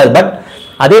வராது, எதுவுமே வராது. பட்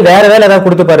அதே வேற வேலை ஏதாவது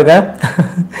கொடுத்து பாருங்க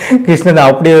கிருஷ்ணன்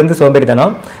அப்படி வந்து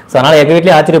சோம்பேறித்தனம். ஸோ அதனால் எங்கள்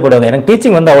வீட்லேயே ஆச்சரியப்படுவாங்க. எனக்கு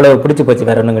டீச்சிங் வந்து அவ்வளோ பிடிச்சி போச்சு,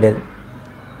 வேற ஒன்றும் கிடையாது.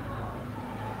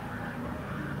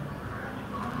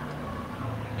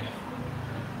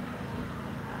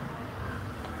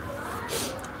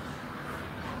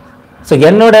 ஸோ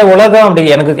என்னோட உலகம் அப்படி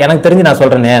எனக்கு தெரிஞ்சு நான்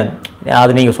சொல்கிறேனே,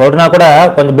 அது நீங்கள் சொல்கிறனா கூட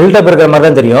கொஞ்சம் பில்டப் இருக்கிற மாதிரி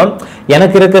தான் தெரியும்.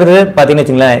 எனக்கு இருக்கிறது பார்த்தீங்கன்னு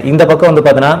வச்சுங்களேன், இந்த பக்கம் வந்து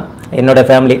பார்த்தோன்னா என்னோட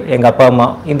ஃபேமிலி, எங்கள் அப்பா அம்மா,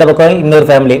 இந்த பக்கம் இன்னொரு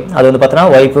ஃபேமிலி, அது வந்து பார்த்தோன்னா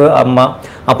ஒய்ஃபு, அம்மா,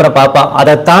 அப்புறம் பாப்பா.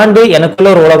 அதை தாண்டி எனக்குள்ள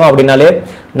ஒரு உலகம் அப்படின்னாலே,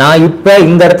 நான் இப்போ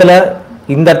இந்த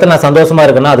இடத்துல நான் சந்தோஷமாக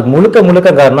இருக்கேன்னா அதுக்கு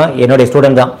முழுக்க காரணம் என்னுடைய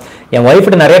ஸ்டூடெண்ட் தான். என்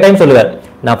ஒய்ஃப்கிட்ட நிறைய டைம் சொல்லுவேன்,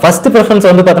 நான் ஃபர்ஸ்ட் ப்ரிஃபரன்ஸ்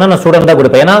வந்து பார்த்தோன்னா நான் ஸ்டூடெண்ட் தான்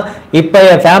கொடுப்பேன். ஏன்னா இப்போ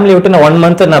என் ஃபேமிலி விட்டு நான் 1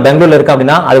 மந்த் நான் பெங்களூர்ல இருக்கேன்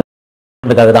அப்படின்னா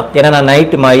அது தான். ஏன்னா நான்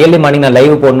நைட் ஏர்லி மார்னிங் நான்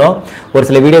லைவ் போடணும், ஒரு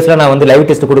சில வீடியோஸ்ல நான் வந்து லைவ்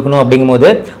டெஸ்ட் கொடுக்கணும். அப்படிங்கும்போது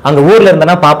அங்க ஊர்ல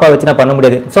இருந்தேன்னா பாப்பா வச்சு நான் பண்ண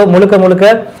முடியாது. ஸோ முழுக்க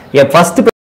என் ஃபர்ஸ்ட்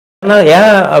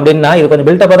ஏன் அப்படின்னா இது கொஞ்சம்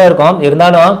பில்டப்பாக தான் இருக்கும்.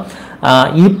 இருந்தாலும்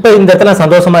இப்போ இந்த இடத்துல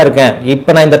சந்தோஷமா இருக்கேன், இப்போ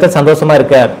நான் இந்த இடத்துல சந்தோஷமா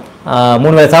இருக்கேன்,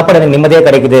 3 வேளை சாப்பாடு எனக்கு நிம்மதியாக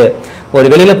கிடைக்குது. ஒரு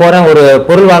வெளியில போறேன், ஒரு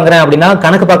பொருள் வாங்குறேன் அப்படின்னா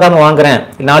கணக்கு பார்க்காம வாங்குறேன்,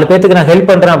 4 பேருக்கு நான் ஹெல்ப்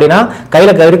பண்றேன் அப்படின்னா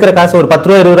கையில இருக்கிற காசு ஒரு 10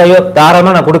 ரூபா 20 ரூபாயோ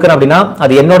தாராளமா நான் கொடுக்குறேன் அப்படின்னா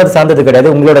அது என்னோட சார்ந்தது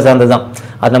கிடையாது, உங்களோட சார்ந்தது தான்.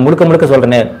 அது நான் முழுக்க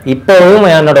சொல்றேன். இப்போவும்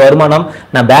என்னோட வருமானம்,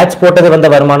 நான் பேட்ச் போட்டது வந்த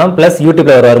வருமானம் பிளஸ்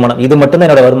யூடியூப்ல ஒரு வருமானம், இது மட்டும் தான்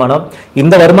என்னோட வருமானம்.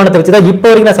 இந்த வருமானத்தை வச்சுதான் இப்போ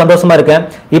வரைக்கும் நான் சந்தோஷமா இருக்கேன்.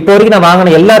 இப்போ வரைக்கும் நான்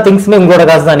வாங்கின எல்லா திங்ஸுமே உங்களோட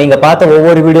காசு தான். நீங்க பார்த்த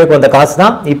ஒவ்வொரு வீடியோக்கு வந்த காசு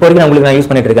தான் இப்போ வரைக்கும் உங்களுக்கு நான் யூஸ்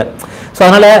பண்ணிட்டு இருக்கேன். ஸோ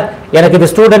அதனால எனக்கு இது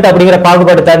ஸ்டூடெண்ட் அப்படிங்கிற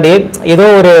பாகுபாடு தாண்டி ஏதோ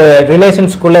ஒரு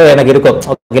ரிலேஷன்ஸ்குள்ள எனக்கு இருக்கும்.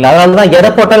 ஓகே, அதனால தான் எதை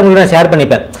போட்டாலும் உங்களுக்கு நான் ஷேர்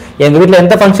பண்ணிப்பேன். எங்க வீட்டில்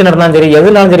எந்த ஃபங்க்ஷன் இருந்தாலும் சரி,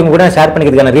 எதுனாலும் சரி கூட நான் ஷேர்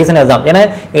பண்ணிக்கிறதுக்கான ரீசன் அதுதான். ஏன்னா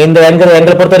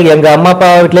எங்களை பொறுத்த வரைக்கும் எங்க அம்மா அப்பா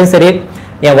வீட்லயும் சரி,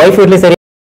 என் ஒய்ஃப் வீட்லயும் சரி,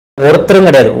 ஒருத்தரும்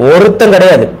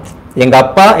கிடையாது. எங்க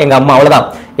அப்பா எங்க அம்மா, அவ்வளவுதான்.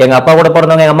 எங்க அப்பா கூட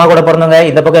பிறந்தவங்க, எங்க அம்மா கூட பிறந்தவங்க,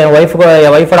 இந்த பக்கம்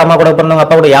என் ஒய்ஃபோட அம்மா கூட பிறந்தவங்க,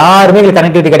 அப்பா கூட யாருமே எங்களுக்கு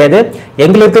கனெக்டிவிட்டி கிடையாது.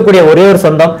 எங்களுக்கு இருக்கக்கூடிய ஒரே ஒரு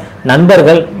சொந்தம்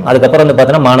நண்பர்கள், அதுக்கப்புறம் வந்து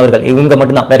பார்த்தீங்கன்னா மாணவர்கள், இவங்க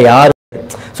மட்டும்தான், வேற யாரும்.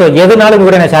 ஸோ எதுனாலும்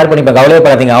கூட நான் ஷேர் பண்ணிப்பேன்,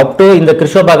 கவலையப்படாதீங்க. அப் டு இந்த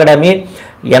கிருஷோபா அகாடமி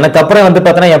எனக்கு அப்புறம் வந்து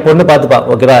பார்த்தீங்கன்னா என் பொண்ணு பார்த்துப்பா,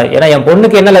 ஓகேவா? ஏன்னா என்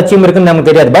பொண்ணுக்கு என்ன லட்சியம் இருக்குன்னு நமக்கு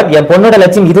தெரியாது. பட் என் பொண்ணோட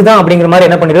லட்சியம் இதுதான் அப்படிங்கிற மாதிரி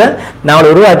என்ன பண்ணிடுவேன், நான் அவளை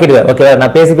உருவாக்கிடுவேன். ஓகேவா?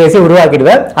 நான் பேசி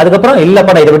உருவாக்கிடுவேன். அதுக்கப்புறம்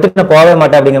இல்லப்பா நான் இதை விட்டு நான் போகவே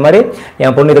மாட்டேன் அப்படிங்கிற மாதிரி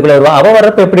என் பொண்ணு இதுக்குள்ள வருவா. அவள்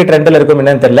வரப்ப எப்படி ட்ரெண்டில் இருக்கும்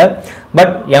என்னன்னு தெரியல.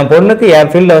 பட் என் பொண்ணுக்கு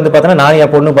என் ஃபீல்டில் வந்து பார்த்தோன்னா நான்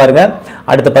என் பொண்ணு பாருங்க,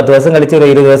 அடுத்த 10 வருஷம் கழிச்சு, ஒரு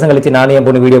 20 வருஷம் கழிச்சு நானும் என்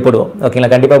பொண்ணு வீடியோ போடுவோம்.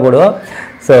 ஓகேங்களா? கண்டிப்பாக போடுவோம்.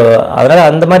 ஸோ அதனால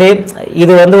அந்த மாதிரி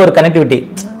இது வந்து ஒரு கனெக்டிவிட்டி.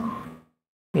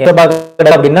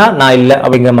 அப்படின்னா நான் இல்லை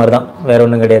அப்படிங்கிற மாதிரி தான், வேற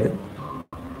ஒன்றும் கிடையாது.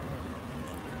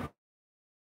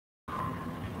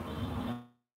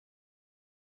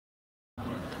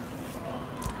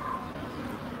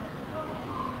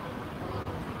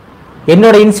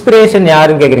 என்னோட இன்ஸ்பிரேஷன்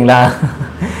யாருன்னு கேட்குறீங்களா?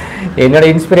 என்னோட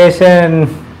இன்ஸ்பிரேஷன்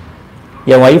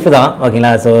என் ஒய்ஃப் தான்.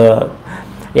 ஓகேங்களா? ஸோ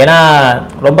ஏன்னா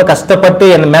ரொம்ப கஷ்டப்பட்டு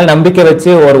என் மேல் நம்பிக்கை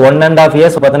வச்சு ஒரு 1.5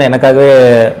 years பார்த்தோன்னா எனக்காகவே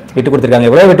விட்டு கொடுத்துருக்காங்க.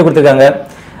 எவ்வளோ விட்டு கொடுத்துருக்காங்க.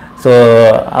 ஸோ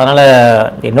அதனால்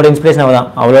என்னோட இன்ஸ்பிரேஷன் அவள்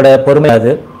தான், அவளோட பொறுமை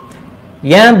அது.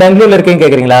 ஏன் பெங்களூரில் இருக்கீங்கன்னு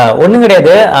கேட்குறீங்களா? ஒன்றும்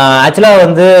கிடையாது. ஆக்சுவலாக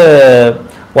வந்து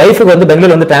ஒய்ஃபுக்கு வந்து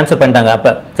பெங்களூர் வந்து ட்ரான்ஸ்ஃபர் பண்ணிட்டாங்க.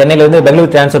 அப்போ சென்னையில் வந்து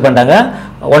பெங்களூர் ட்ரான்ஸ்ஃபர் பண்ணிட்டாங்க.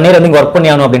 1 இயர் வந்து இங்கே ஒர்க் பண்ணி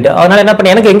ஆகணும் அப்படின்ட்டு. அதனால் என்ன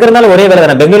பண்ணி, எனக்கு எங்கே இருந்தாலும் ஒரே வேலை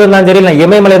தானே, பெங்களூர் இருந்தாலும் சரி இல்லை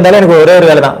இமயமலை இருந்தாலும் எனக்கு ஒரே ஒரு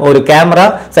வேலை தான், ஒரு கேமரா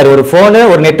சரி ஒரு ஃபோனு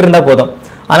ஒரு நெட் இருந்தால் போதும்.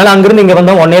 அதனால் அங்கேருந்து இங்கே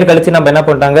வந்தோம். 1 இயர் கழிச்சு நம்ம என்ன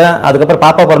பண்ணிட்டாங்க, அதுக்கப்புறம்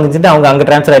பாப்பா பிறந்துச்சுட்டு அவங்க அங்கே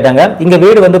ட்ரான்ஸ்ஃபர் ஆகிட்டாங்க. இங்கே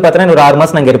வீடு வந்து பார்த்தீங்கன்னா ஒரு 6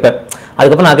 மாதம் நான் இங்கே இருப்பேன்.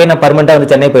 அதுக்கப்புறம் நான் பர்மனெண்ட்டாக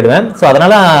வந்து சென்னை போயிடுவேன். ஸோ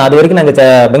அதனால் அது வரைக்கும் நாங்கள்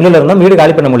பெங்களூரில் இருந்தோம். வீடு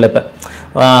காலி பண்ண முடியல. இப்போ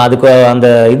அதுக்கு அந்த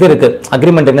இது இருக்குது,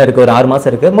 அக்ரிமெண்ட் என்ன இருக்குது, ஒரு 6 மாதம்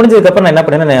இருக்குது. முடிஞ்சதுக்கப்புறம் நான் என்ன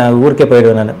பண்ணேன்னா நான் ஊருக்கே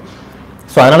போயிடுவேன் நான்.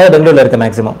 ஸோ அதனால பெங்களூரில் இருக்கேன்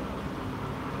மேக்ஸிமம்.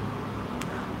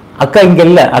 அக்கா இங்கே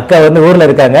இல்லை, அக்கா வந்து ஊரில்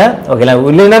இருக்காங்க. ஓகேங்களா?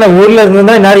 இல்லைன்னா நான் ஊரில்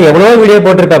இருந்திருந்தா நான் எவ்வளோ வீடியோ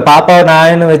போட்டிருப்பேன். பாப்பா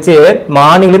நான் வச்சு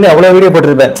மார்னிங்லேருந்து எவ்வளோ வீடியோ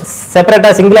போட்டிருப்பேன்.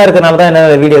 செப்பரேட்டாக சிங்கிளாக இருக்கிறனால தான் என்ன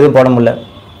வீடியோ எதுவும் போட முடியல.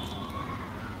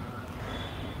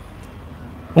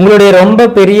 உங்களுடைய ரொம்ப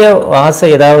பெரிய ஆசை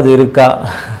ஏதாவது இருக்கா?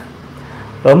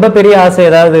 ரொம்ப பெரிய ஆசை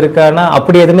ஏதாவது இருக்கான்னா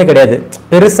அப்படி எதுவுமே கிடையாது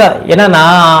பெருசாக. ஏன்னா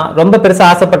நான் ரொம்ப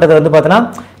பெருசாக ஆசைப்பட்டது வந்து பார்த்தோன்னா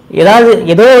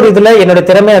ஏதோ ஒரு இதில் என்னோட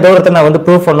திறமை ஏதோ ஒருத்தர் நான் வந்து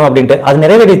ப்ரூவ் பண்ணும் அப்படின்ட்டு. அது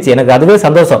நிறைவேறிச்சு. எனக்கு அதுவே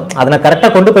சந்தோஷம். அதை நான்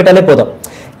கரெக்டாக கொண்டு போயிட்டாலே போதும்.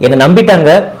 என்னை நம்பிட்டாங்க,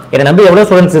 என்னை நம்பி எவ்வளோ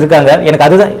ஸ்டூடெண்ட்ஸ் இருக்காங்க. எனக்கு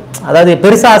அதுதான், அதாவது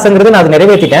பெருசாக ஆசைங்கிறது நான் அதை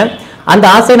நிறைவேற்றிட்டேன். அந்த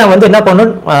ஆசையை நான் வந்து என்ன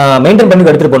பண்ணணும், மெயின்டைன் பண்ணி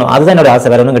எடுத்துகிட்டு போகணும். அதுதான் என்னோட ஆசை,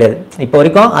 வேற ஒன்றும் கிடையாது. இப்போ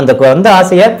வரைக்கும் அந்த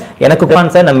ஆசையை எனக்கு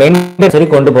நான் மெயின்டைன் சரி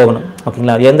கொண்டு போகணும்.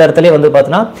 ஓகேங்களா? எந்த இடத்துலையும் வந்து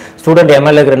பார்த்தோன்னா ஸ்டூடெண்ட்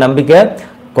எம்எல்ஏ இருக்கிற நம்பிக்கை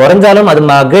குறைஞ்சாலும் அது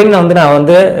அகைன் நான்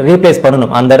வந்து ரீப்ளேஸ்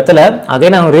பண்ணணும். அந்த இடத்துல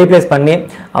அகைன் அவங்க ரீப்ளேஸ் பண்ணி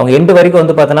அவங்க எண்டு வரைக்கும்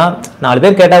வந்து பார்த்தோன்னா 4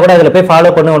 பேர் கேட்டால் கூட அதில் போய்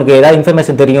ஃபாலோ பண்ணி உனக்கு ஏதாவது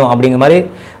இன்ஃபர்மேஷன் தெரியும் அப்படிங்கிற மாதிரி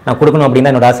நான் கொடுக்கணும் அப்படின்னு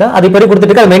என்னோட ஆசை. அது இப்போ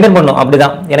கொடுத்துட்டு அதை மெயின்டைன் பண்ணணும்.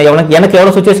 அப்படிதான் எனக்கு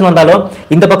எவ்வளோ சுச்சுவேஷன் வந்தாலும்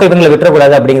இந்த பக்கம் இவங்களை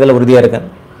விட்டுறக்கூடாது அப்படிங்கிறதுல உறுதியாக இருக்கேன்.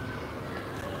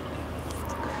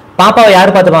 பாப்பாவை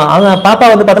யார் பார்த்துப்பான்? அவங்க பாப்பா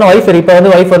வந்து பார்த்தோன்னா ஒய்ஃப் இப்போ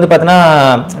வந்து ஒய்ஃப் வந்து பார்த்தோன்னா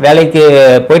வேலைக்கு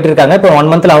போயிட்டு இருக்காங்க. இப்போ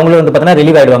 1 மந்த்தில் அவங்களும் வந்து பார்த்தோன்னா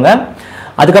ரிலீவ் ஆகிடுவாங்க.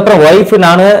 அதுக்கப்புறம் ஒய்ஃப்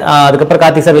நான் அதுக்கப்புறம்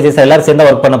கார்த்திக் சார் விஜய் சார் எல்லாரும் சேர்ந்து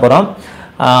ஒர்க் பண்ண போகிறோம்.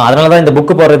 அதனால தான் இந்த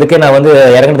புக்கு போடுறதுக்கே நான் வந்து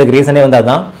இறங்குறதுக்கு ரீசனே வந்து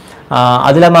அதுதான்.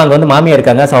 அது இல்லாமல் அங்கே வந்து மாமியா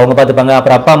இருக்காங்க. ஸோ அவங்க பார்த்துப்பாங்க.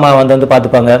 அப்புறம் அப்பா அம்மா வந்து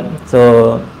பார்த்துப்பாங்க. ஸோ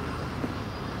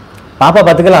பாப்பா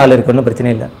பார்த்துக்கலாம் ஆள் இருக்கு, ஒன்றும்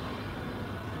பிரச்சனை இல்லை.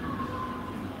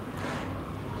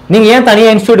 நீங்கள் ஏன்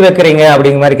தனியாக இன்ஸ்டியூட் வைக்கிறீங்க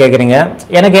அப்படிங்கிற மாதிரி கேட்குறீங்க.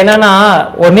 எனக்கு என்னன்னா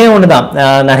ஒன்று தான்,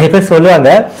 நிறைய பேர் சொல்லுவாங்க.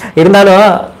 இருந்தாலும்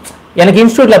எனக்கு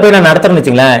இன்ஸ்டியூட்ல போய் நான் நடத்துறேன்னு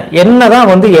வச்சுங்களேன், என்னதான்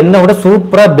வந்து என்னை விட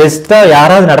சூப்பரா பெஸ்ட்டா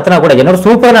யாராவது நடத்தினா கூட, என்னோட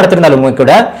சூப்பரா நடத்திருந்தாலும்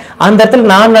கூட அந்த இடத்துல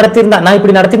நான்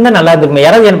இப்படி நடத்திருந்தா நல்லா இருந்திருக்கும்.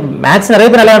 யாராவது மேக்ஸ் நிறைய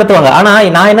பேர் நல்லா நடத்துவாங்க. ஆனா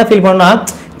நான் என்ன ஃபீல் பண்ணா,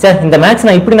 இந்த மேக்ஸ்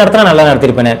நான் இப்படி நடத்தினா நல்லா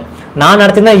நடத்திருப்பேன், நான்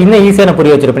நடத்திருந்தா இன்னும் ஈஸியா நான்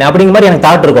புரிய வச்சிருப்பேன் அப்படிங்கிற மாதிரி எனக்கு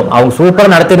தாட் இருக்கும். அவங்க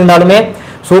சூப்பரா நடத்திருந்தாலுமே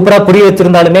சூப்பரா புரிய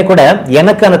வச்சிருந்தாலுமே கூட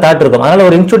எனக்கு அந்த தாட் இருக்கும். அதனால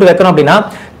ஒரு இன்ஸ்டியூட் வைக்கணும் அப்படின்னா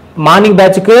மார்னிங்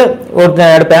பேட்சுக்கு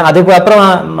ஒருத்தர் எடுப்பேன், அதுக்கு அப்புறம்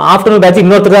ஆஃப்டர்நூன் பேட்ச்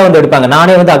இன்னொருத்தர் தான் வந்து எடுப்பாங்க.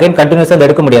 நானே வந்து அகைன் கண்டினியூஸாக வந்து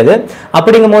எடுக்க முடியாது.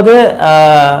 அப்படிங்கும் போது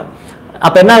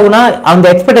அப்போ என்ன ஆகுனா அந்த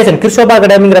எக்ஸ்பெக்டேஷன் கிருஷோபா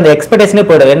அகாடமிங்கிற அந்த எக்ஸ்பெக்டேஷனே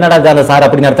போயிடும். என்னடா அந்த சார்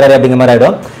அப்படி நடத்துறாரு அப்படிங்கிற மாதிரி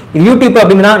ஆகிடும். இது யூடியூப்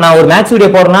அப்படின்னா நான் ஒரு மேக்ஸ்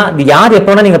வீடியோ போடுறேன்னா இது யார்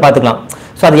எப்போ வேணா நீங்கள் பார்த்துக்கலாம்.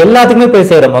 ஸோ அது எல்லாத்துக்குமே போய்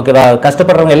சேரும். ஓகேவா?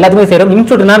 கஷ்டப்படுறவங்க எல்லாத்துக்குமே சேரும்.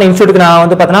 இன்ஸ்டியூட்டுக்கு நான்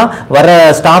வந்து பார்த்தீங்கன்னா வர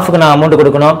ஸ்டாஃபுக்கு நான் அமௌண்ட்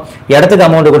கொடுக்கணும், இடத்துக்கு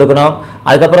அமௌண்ட் கொடுக்கணும்.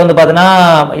 அதுக்கப்புறம் வந்து பார்த்தீங்கன்னா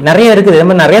நிறைய இருக்குது. இது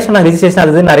மாதிரி நிறைய சொன்னாங்க, ரிஜிஸ்ட்ரேஷன்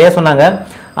அது நிறைய சொன்னாங்க.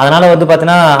 அதனால வந்து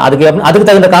பார்த்தீங்கன்னா அதுக்கு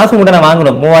தகுந்த காசு மட்டும் நான்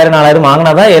வாங்கணும். 3000 4000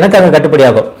 வாங்கினா தான் எனக்கு அங்கே கட்டுப்படி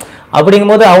ஆகும்.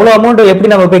 அப்படிங்கும்போது அவ்வளோ அமௌண்ட் எப்படி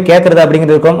நம்ம போய் கேட்கறது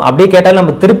அப்படிங்கிறது இருக்கும். அப்படியே கேட்டாலும்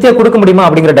நம்ம திருப்தியாக கொடுக்க முடியுமா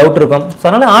அப்படிங்கிற டவுட் இருக்கும். ஸோ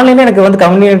அதனால ஆன்லைனே எனக்கு வந்து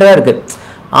கன்வீனியன்ட்டாக இருக்கு.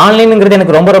 ஆன்லைனுங்கிறது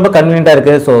எனக்கு ரொம்ப ரொம்ப கன்வீனியன்ட்டாக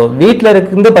இருக்கு. ஸோ வீட்டில்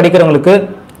இருந்து படிக்கிறவங்களுக்கு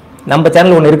நம்ம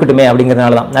சேனல் ஒன்று இருக்கட்டுமே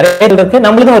அப்படிங்கிறதுனால தான் நிறைய பேர் இருக்கு.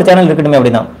 நம்மளுக்கும் ஒரு சேனல் இருக்கட்டுமே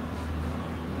அப்படின்னா.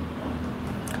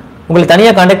 உங்களுக்கு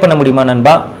தனியாக கான்டாக்ட் பண்ண முடியுமா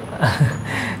நண்பா?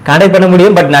 கான்டாக்ட் பண்ண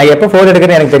முடியும். பட் நான் எப்போ ஃபோன்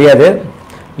எடுக்கிறேன்னு எனக்கு தெரியாது.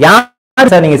 யார்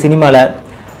சார் நீங்க சினிமால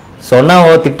சொன்னா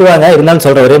திட்டுவாங்க, இருந்தாலும்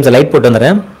சொல்ற ஒரே நிமிஷம் லைட் போட்டு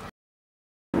வந்துடுறேன்.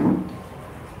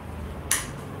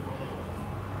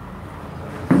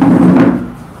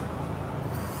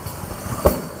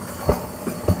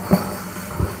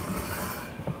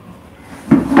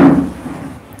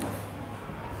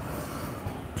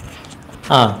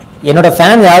 என்னோட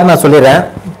ஃபேன் யார் நான் சொல்லிடுறேன்,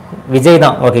 விஜய்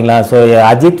தான். ஓகேங்களா? ஸோ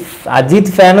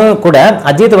அஜித் ஃபேனும் கூட.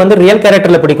 அஜித் வந்து ரியல்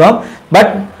கேரக்டரில் பிடிக்கும்.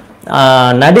 பட்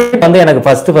நடிப்பு வந்து எனக்கு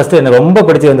ஃபஸ்ட்டு எனக்கு ரொம்ப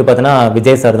பிடிச்சது வந்து பார்த்தீங்கன்னா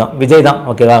விஜய் சார் தான், விஜய் தான்.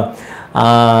 ஓகேவா?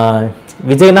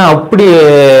 விஜய்னா அப்படி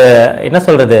என்ன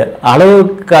சொல்கிறது,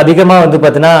 அளவுக்கு அதிகமாக வந்து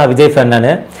பார்த்தீங்கன்னா விஜய் ஃபேன்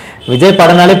நான். விஜய்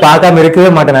படம்னாலே பார்க்காம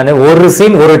இருக்கவே மாட்டேன் நான். ஒரு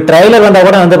சீன் ஒரு ட்ரைலர் வந்தால்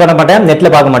கூட வந்து பண்ண மாட்டேன்,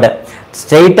 நெட்டில் பார்க்க மாட்டேன்.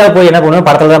 ஸ்ட்ரெயிட்டாக போய் என்ன பண்ணுவேன்,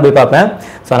 படத்தில் தான் போய் பார்ப்பேன்.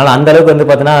 ஸோ அதனால் அந்தளவுக்கு வந்து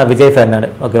பார்த்தீங்கன்னா விஜய் ஃபேன் நான்.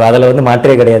 ஓகேவா? அதில் வந்து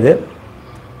மாற்றே கிடையாது.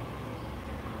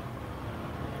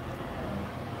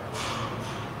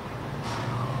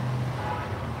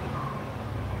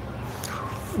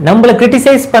 நம்மளை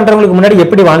கிரிட்டிசைஸ் பண்றவங்களுக்கு முன்னாடி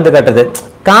எப்படி வாழ்ந்து காட்டுறது,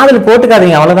 காதல்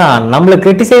போட்டுக்காதீங்க, அவ்வளவுதான். நம்மளை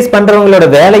கிரிட்டிசைஸ் பண்றவங்களோட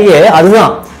வேலையே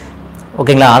அதுதான்.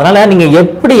 ஓகேங்களா? அதனால நீங்க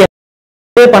எப்படி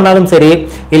தப்பே பண்ணாலும் சரி,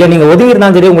 இல்லை நீங்கள் ஒதுங்கி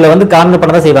இருந்தாலும் சரி, உங்களை வந்து கார்னர்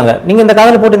பண்ண தான் செய்வாங்க. நீங்கள் இந்த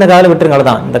காதில் போட்டு இந்த காதில் விட்டுருங்க,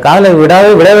 அவ்வளோதான். இந்த காதில்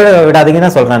விடாதீங்கன்னு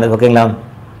தான் சொல்கிறேன். ஓகேங்களா?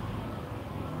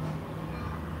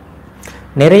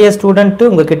 நிறைய ஸ்டூடெண்ட்டு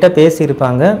உங்ககிட்ட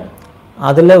பேசியிருப்பாங்க,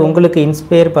 அதில் உங்களுக்கு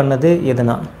இன்ஸ்பயர் பண்ணது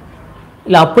எதுனா?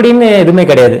 இல்லை, அப்படின்னு எதுவுமே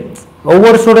கிடையாது.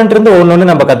 ஒவ்வொரு ஸ்டூடெண்ட் இருந்து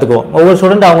ஒன்று நம்ம கற்றுக்குவோம். ஒவ்வொரு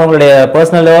ஸ்டூடெண்ட் அவங்களுடைய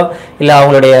பர்சனலோ இல்லை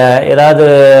அவங்களுடைய ஏதாவது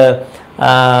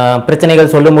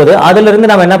பிரச்சனைகள் சொல்லும்போது அதிலிருந்து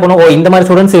நம்ம என்ன பண்ணுவோம், ஓ இந்த மாதிரி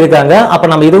ஸ்டூடெண்ட்ஸ் இருக்காங்க, அப்போ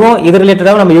நம்ம இதுவும் இது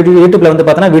ரிலேட்டடாக நம்ம யூடியூப்ல வந்து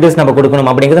பார்த்தோன்னா வீடியோஸ் நம்ம கொடுக்கணும்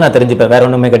அப்படிங்கிறது நான் தெரிஞ்சுப்பேன். வேற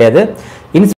ஒன்றுமே கிடையாது.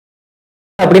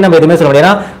 அப்படின்னு நம்ம எதுவுமே சொல்ல முடியாது.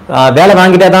 ஏன்னா வேலை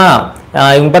வாங்கிட்டே தான்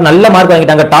இவங்க நல்ல மார்க்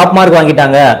வாங்கிட்டாங்க, டாப் மார்க்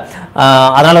வாங்கிட்டாங்க,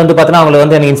 அதனால வந்து பார்த்தோன்னா அவங்களுக்கு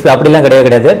வந்து எனக்கு இன்ஸ்பயர் அப்படிலாம்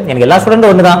கிடையாது. எனக்கு எல்லா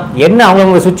ஸ்டூடெண்ட்டும் ஒன்று தான். என்ன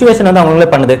அவங்க சுச்சுவேஷன் வந்து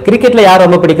அவங்களே பண்ணுது. கிரிக்கெட்டில் யார்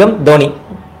ரொம்ப பிடிக்கும்? தோனி,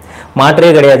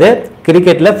 மாற்றே கிடையாது.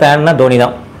 கிரிக்கெட்டில் ஃபேன்னா தோனி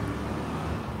தான்.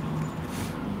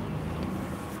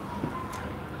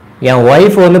 என்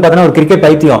ஒய்ஃப் வந்து பார்த்தோன்னா ஒரு கிரிக்கெட்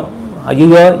பைத்தியம்.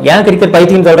 ஐயோ, ஏன் கிரிக்கெட்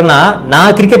பைத்தியம் சொல்றேன்னா,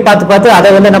 நான் கிரிக்கெட் பார்த்து அதை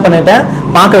வந்து என்ன பண்ணிட்டேன்,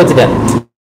 பார்க்க வச்சுட்டேன்.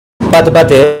 பார்த்து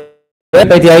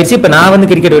பைத்தியம் ஆயிடுச்சு. இப்போ நான் வந்து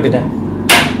கிரிக்கெட் விட்டுட்டேன்.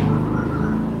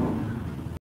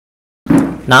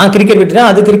 நான் கிரிக்கெட் விட்டுட்டேன்,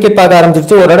 அது கிரிக்கெட் பார்க்க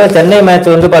ஆரம்பிச்சிருச்சு. ஒரு தடவை சென்னை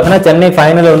மேட்ச் வந்து பார்த்தோன்னா சென்னை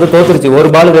ஃபைனல் வந்து தோத்துருச்சு. ஒரு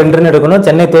பால் 2 ரன் எடுக்கணும்,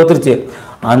 சென்னை தோத்துருச்சு.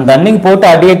 அந்த அன்னைக்கு போட்டு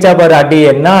அடி அடிச்சா பாரு, அடி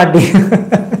என்ன அடி,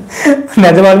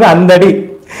 நிஜமாலுமே அந்த அடி.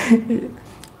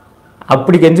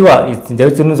 அப்படி கெஞ்சுவா,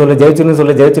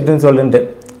 ஜெயிச்சுன்னு சொல்லுன்ட்டு.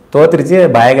 தோத்துருச்சு,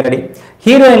 பயங்கர அடி.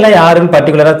 ஹீரோயின்லாம் யாருன்னு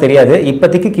பர்டிகுலராக தெரியாது.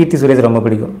 இப்போதைக்கு கீர்த்தி சுரேஷ் ரொம்ப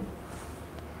பிடிக்கும்.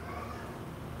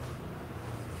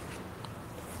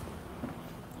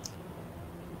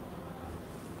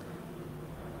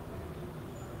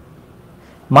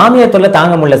 மாமியார் தொல்லை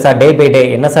தாங்க முடியல சார், டே பை டே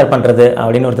என்ன சார் பண்ணுறது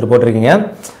அப்படின்னு ஒருத்தர் போட்டிருக்கீங்க.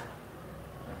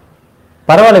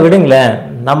 பரவாயில்ல, விடுங்களேன்.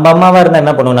 நம்ம அம்மாவாக இருந்தால்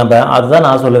என்ன பண்ணுவோம் நம்ம, அதுதான்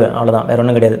நான் சொல்லுவேன். அவ்வளோதான், வேற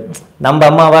ஒன்றும் கிடையாது. நம்ம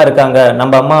அம்மாவாக இருக்காங்க,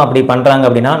 நம்ம அம்மா அப்படி பண்ணுறாங்க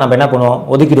அப்படின்னா நம்ம என்ன பண்ணுவோம்,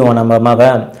 ஒதுக்கிடுவோம். நம்ம அம்மாவை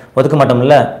ஒதுக்க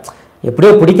மாட்டோம்ல.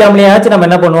 எப்படியோ பிடிக்காமலேயாச்சும் நம்ம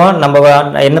என்ன பண்ணுவோம், நம்ம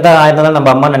என்னதான் ஆயிருந்தாலும்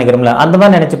நம்ம அம்மா நினைக்கிறோம்ல, அந்த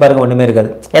மாதிரி நினச்சி பாருங்க, ஒன்றுமே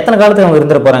இருக்காது. எத்தனை காலத்துக்கு அவங்க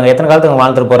இருந்துட்டு போகிறாங்க, எத்தனை காலத்துக்கு அவங்க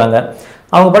வாழ்ந்துட்டு போகிறாங்க,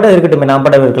 அவங்க பாட்டு இருக்கட்டும், நான்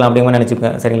பாட்டு இருக்கலாம் அப்படிங்கிற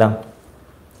நினச்சிப்பேன். சரிங்களா?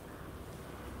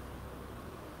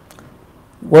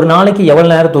 ஒரு நாளைக்கு எவ்வளோ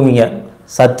நேரம் தூங்குங்க?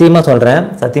 சத்தியமாக சொல்கிறேன்,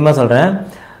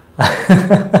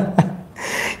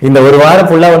 இந்த ஒரு வாரம்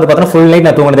ஃபுல்லாக வந்து பார்த்தோன்னா ஃபுல் நைட்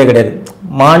நான் தூங்கினதே கிடையாது.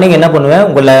 மார்னிங் என்ன பண்ணுவேன்,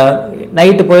 உங்களை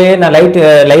நைட்டு போய் நான்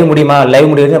லைவ்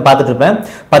முடியுது பார்த்துட்டு இருப்பேன்.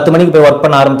 10 மணிக்கு போய் ஒர்க்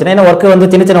பண்ண ஆரம்பிச்சேன். ஏன்னா ஒர்க்கு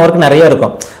வந்து சின்ன ஒர்க் நிறையா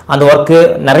இருக்கும். அந்த ஒர்க்கு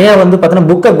நிறையா வந்து பார்த்தோன்னா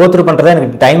புக்கை கோத்ரூ பண்ணுறதா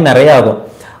எனக்கு டைம் நிறையா ஆகும்.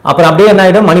 அப்புறம் அப்படியே என்ன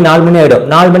ஆகிடும், மணி 4 மணி ஆகிடும்.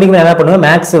 4 மணிக்கு நான் என்ன பண்ணுவேன்,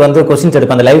 மேக்ஸ் வந்து கொஸ்டின்ஸ்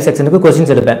எடுப்பேன். அந்த லைவ் செக்ஷனுக்கு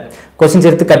கொஸ்டின்ஸ்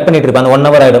எடுத்து கட் பண்ணிட்டு இருப்பேன். அந்த 1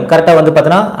 hour ஆகிடும். கரெக்டாக வந்து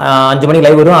பார்த்தோன்னா 5 மணிக்கு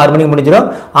லைவ் வரும், 6 மணிக்கு முடிஞ்சிடும்.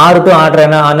 6 to 6:30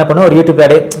 என்ன பண்ணுவேன், ஒரு யூடியூப்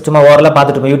சும்மா ஓரளவு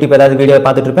பார்த்துட்டு இருப்பேன். யூடியூப் ஏதாவது வீடியோ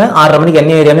பார்த்துட்டு இருப்பேன். 6:30 மணிக்கு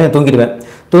என்ன ஏரியானு தூங்கிடுவேன்.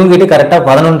 தூங்கிட்டு கரெக்டாக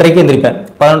 11:30க்கு எந்திரிப்பேன்.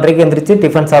 11:30க்கு எந்திரிச்சு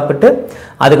டிஃபன் சாப்பிட்டு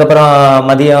அதுக்கப்புறம்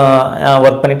மதியம்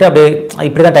ஒர்க் பண்ணிவிட்டு அப்படியே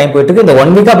இப்படி தான் டைம் போயிட்டுருக்கு. இந்த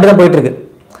 1 வீக் அப்படி தான் போயிட்டுருக்கு.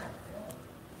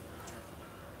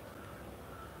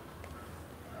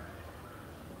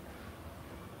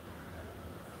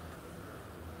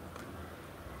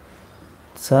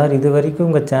 சார், இது வரைக்கும்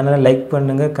உங்கள் சேனலை லைக்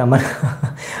பண்ணுங்கள், கமெண்ட்.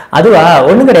 அதுவா,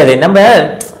 ஒன்றும் கிடையாது. நம்ம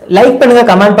லைக் பண்ணுங்கள்,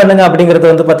 கமெண்ட் பண்ணுங்கள் அப்படிங்கிறது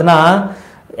வந்து பார்த்தோன்னா,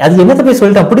 அது என்னத்தை போய்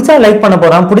சொல்லிட்டான், பிடிச்சா லைக் பண்ண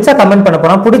போகிறான், பிடிச்சா கமெண்ட் பண்ண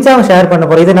போகிறான், பிடிச்சா ஷேர் பண்ண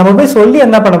போகிறான். இதை நம்ம போய் சொல்லி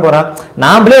என்ன பண்ண போகிறான்?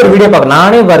 நாமளே ஒரு வீடியோ பார்க்க,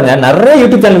 நானே பாருங்க நிறைய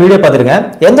யூடியூப் சேனல் வீடியோ பார்த்துருக்கேன்.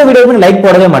 எந்த வீடியோவுமே லைக்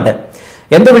போடவே மாட்டேன்,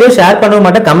 எந்த வீடியோ ஷேர் பண்ணவும்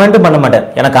மாட்டேன், கமெண்ட்டும் பண்ண மாட்டேன்.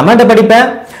 ஏன்னா கமெண்ட்டை படிப்பேன்,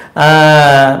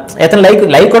 எத்தனை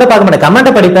லைக் கூட பார்க்க மாட்டேன்.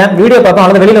 கமெண்ட்டை படிப்பேன், வீடியோ பார்ப்பேன்,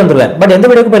 அவ்வளோ வெளியில் வந்துடுவேன். பட் எந்த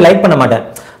வீடியோக்கு போய் லைக் பண்ண மாட்டேன்.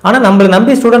 ஆனால் நம்மளை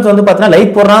நம்பி ஸ்டூடெண்ட்ஸ் வந்து பார்த்தீங்கன்னா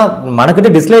லைக் போடுறான், மனக்கிட்ட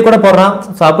டிஸ்லைக் கூட போடுறான்.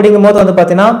 ஸோ அப்படிங்கும் போது வந்து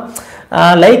பார்த்தீங்கன்னா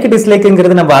லைக்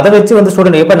டிஸ்லைக்குங்கிறது நம்ம அதை வச்சு வந்து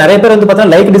ஸ்டூடெண்ட் இப்போ நிறைய பேர் வந்து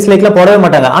பார்த்தீங்கன்னா லைக் டிஸ்லைக்லாம் போடவே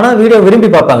மாட்டாங்க, ஆனால் வீடியோ விரும்பி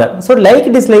பார்ப்பாங்க. ஸோ லைக்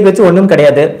டிஸ்லைக் வச்சு ஒன்றும்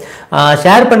கிடையாது.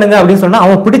 ஷேர் பண்ணுங்க அப்படின்னு சொன்னால்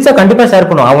அவன் பிடிச்சா கண்டிப்பாக ஷேர்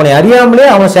பண்ணுவான். அவனை அறியாமலே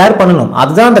அவன் ஷேர் பண்ணணும்.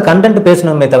 அதுதான் அந்த கண்டென்ட்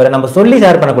பேசணுமே தவிர நம்ம சொல்லி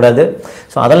ஷேர் பண்ணக்கூடாது.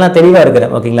 ஸோ அதெல்லாம் நான் தெளிவாக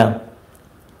இருக்கிறேன். ஓகேங்களா?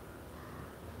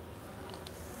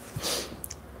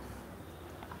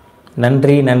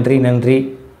 நன்றி நன்றி நன்றி.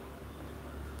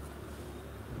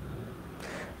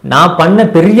 நான் பண்ண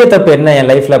பெரிய தப்பு என்ன என்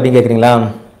லைஃப்ல அப்படின்னு கேட்குறீங்களா?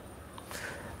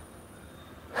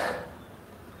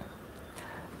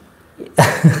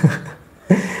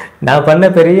 நான் பண்ண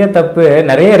பெரிய தப்பு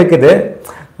நிறைய இருக்குது.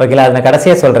 ஓகேங்களா? அதை நான்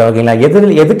கடைசியாக சொல்கிறேன். ஓகேங்களா?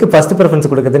 எதுக்கு ஃபர்ஸ்ட் ப்ரிஃபரன்ஸ்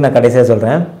கொடுக்குறது நான் கடைசியாக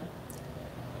சொல்கிறேன்.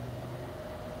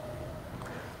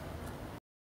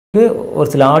 ஒரு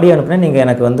சில ஆடியோ அனுப்புனேன், நீங்கள்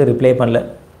எனக்கு வந்து ரிப்ளை பண்ணல.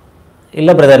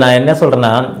 இல்லை பிரதர், நான் என்ன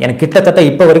சொல்கிறேன்னா, எனக்கு கிட்டத்தட்ட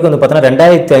இப்போ வரைக்கும் வந்து பார்த்தோன்னா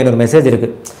 2500 மெசேஜ்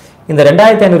இருக்குது. இந்த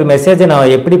 2500 மெசேஜை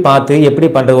நான் எப்படி பார்த்து எப்படி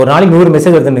பண்ணுறது? ஒரு நாளைக்கு 100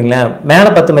 மெசேஜ் வருதுங்களேன். மேலே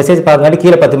 10 மெசேஜ் பார்க்கங்காட்டி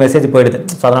கீழே 10 மெசேஜ் போயிடுது.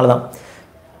 ஸோ அதனால தான்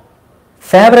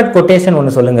ஃபேவரட் கொட்டேஷன்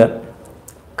ஒன்று சொல்லுங்கள்.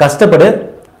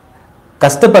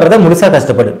 கஷ்டப்படுறத முழுசாக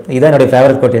கஷ்டப்படு. இதுதான் என்னுடைய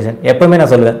ஃபேவரட் கொட்டேஷன். எப்பவுமே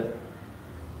நான் சொல்லுவேன்.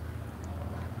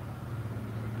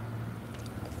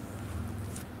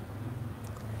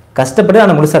 கஷ்டப்படு,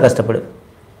 ஆனால் முழுசாக கஷ்டப்படு.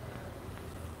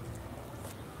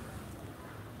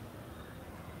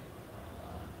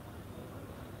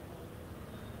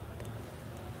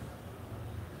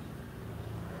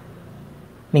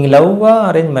 நீங்கள்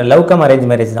லவ் கம் அரேஞ்ச்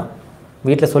மேரேஜ் தான்,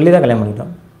 வீட்டில் சொல்லி தான் கல்யாணம்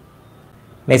பண்ணிட்டோம்.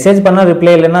 மெசேஜ் பண்ணால்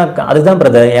ரிப்ளை இல்லைன்னா அதுதான்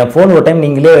பிரதர். என் ஃபோன் ஒரு டைம்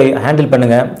நீங்களே ஹேண்டில்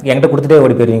பண்ணுங்கள், என்கிட்ட கொடுத்துட்டே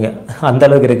ஓடி போயிடுவீங்க, அந்த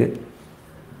அளவுக்கு இருக்குது.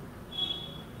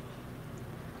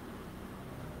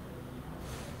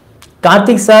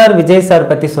 கார்த்திக் சார், விஜய் சார்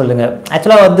பற்றி சொல்லுங்கள்.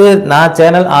 ஆக்சுவலாக வந்து நான்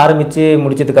சேனல் ஆரம்பித்து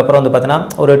முடிச்சதுக்கப்புறம் வந்து பார்த்தோன்னா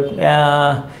ஒரு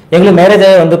எங்களுக்கு மேரேஜ்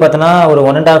ஆகி வந்து பார்த்தோன்னா ஒரு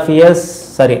 1.5 years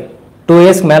 2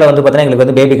 years மேலே வந்து பார்த்தோன்னா எங்களுக்கு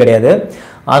வந்து பேபி கிடையாது.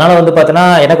 அதனால் வந்து பார்த்தோன்னா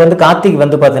எனக்கு வந்து கார்த்திக்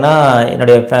வந்து பார்த்தோன்னா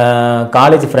என்னுடைய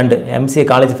college friend, MCA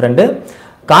college friend.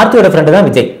 கார்த்தியோட ஃப்ரெண்டு தான்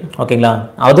விஜய். ஓகேங்களா,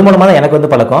 அது மூலமாக தான் எனக்கு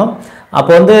வந்து பழக்கம்.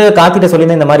 அப்போ வந்து கார்த்திகிட்ட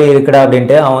சொல்லியிருந்தேன் இந்த மாதிரி இருக்குடா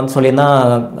அப்படின்ட்டு. அவன் வந்து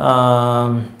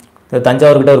சொல்லியிருந்தான்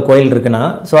தஞ்சாவூர்கிட்ட ஒரு கோயில் இருக்குன்னா.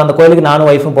 ஸோ அந்த கோயிலுக்கு நானும்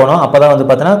ஒய்ஃபும் போனோம். அப்போ தான் வந்து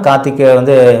பார்த்தோன்னா கார்த்திக்கு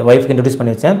வந்து ஒய்ஃப்க்கு இன்ட்ரடியூஸ்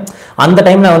பண்ணி வச்சேன். அந்த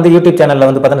டைம் நான் வந்து யூடியூப் சேனலில்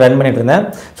வந்து பார்த்தா ரன் பண்ணிட்டு இருந்தேன்.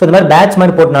 ஸோ இந்த மாதிரி பேட்ச்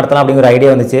மாதிரி போட்டு நடத்தலாம் அப்படிங்கிற ஐடியா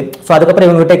வந்துச்சு. ஸோ அதுக்கப்புறம்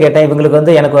இவங்ககிட்ட கேட்டேன், இவங்களுக்கு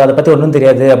வந்து எனக்கு அதை பற்றி ஒன்றும்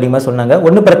தெரியாது அப்படிங்கிற மாதிரி சொன்னாங்க.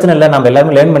 ஒன்றும் பிரச்சனை இல்லை, நம்ம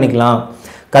எல்லாருமே லேர்ன் பண்ணிக்கலாம்,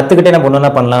 கற்றுக்கிட்டே நம்ம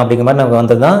ஒன்றா பண்ணலாம் அப்படிங்கிற மாதிரி நமக்கு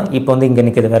வந்தது தான் இப்போ வந்து இங்கே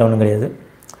நிற்கிது, வேறு ஒன்றும் கிடையாது.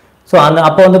 ஸோ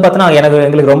அப்போ வந்து பார்த்தோன்னா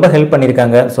எங்களுக்கு ரொம்ப ஹெல்ப்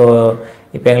பண்ணியிருக்காங்க. ஸோ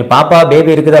இப்போ எங்களுக்கு பாப்பா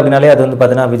பேபி இருக்குது அப்படின்னாலே அது வந்து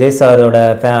பார்த்தோன்னா விஜய் சாரோட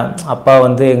அப்பா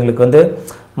வந்து எங்களுக்கு வந்து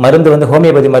மருந்து வந்து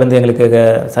ஹோமியோபதி மருந்து எங்களுக்கு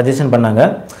சஜஷன் பண்ணாங்க.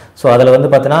 ஸோ அதில் வந்து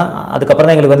பார்த்தோன்னா அதுக்கப்புறம்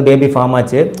தான் எங்களுக்கு வந்து பேபி ஃபார்ம்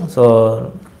ஆச்சு. ஸோ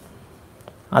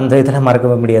அந்த இதெல்லாம்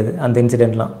மறக்கவே முடியாது, அந்த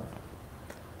இன்சிடெண்ட்லாம்.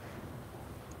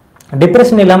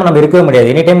 டிப்ரெஷன் இல்லாமல் நம்ம இருக்கவே முடியாது.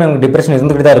 எனி டைம் நமக்கு டிப்ரெஷன்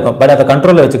இருந்துகிட்டு தான் இருக்கும். பட் அதை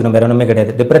கண்ட்ரோலில் வச்சுக்கணும், வேறு ஒன்றுமே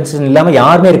கிடையாது. டிப்ரெஷன் இல்லாமல்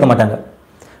யாருமே இருக்க மாட்டாங்க.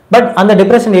 பட் அந்த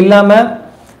டிப்ரெஷன் இல்லாமல்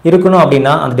இருக்கணும்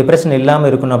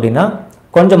அப்படின்னா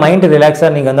கொஞ்சம் மைண்டு ரிலாக்ஸாக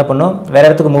நீங்கள் என்ன பண்ணணும், வேறு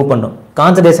இடத்துக்கு மூவ் பண்ணணும்,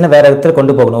 கான்சன்ட்ரேஷனை வேறு இடத்துல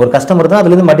கொண்டு போகணும். ஒரு கஸ்டமர் தான்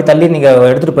அதுலேருந்து மட்டி தள்ளி நீங்கள்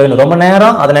எடுத்துகிட்டு போயிடணும். ரொம்ப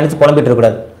நேரம் அதை நினச்சி புலம்பிட்டு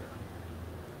இருக்கக்கூடாது.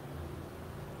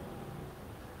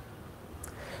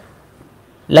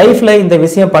 லைஃப்பில் இந்த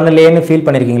விஷயம் பண்ணலேன்னு ஃபீல்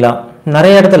பண்ணியிருக்கீங்களா?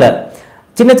 நிறைய இடத்துல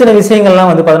சின்ன சின்ன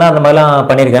விஷயங்கள்லாம் வந்து பார்த்தீங்கன்னா அந்த மாதிரிலாம்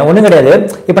பண்ணியிருக்கேன். ஒன்றும் கிடையாது.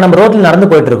 இப்போ நம்ம ரோட்டில்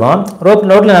நடந்து போயிட்டுருக்கோம்.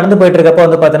 ரோட்டில் நடந்து போயிட்டுருக்கப்போ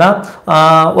வந்து பார்த்தீங்கன்னா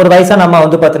ஒரு வயசான அம்மா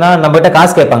வந்து பார்த்தீங்கன்னா நம்மகிட்ட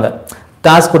காசு கேட்பாங்க.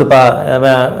 காசு கொடுப்பா,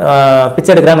 பிச்சை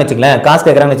எடுக்கிறான்னு வச்சுக்கலேன், காசு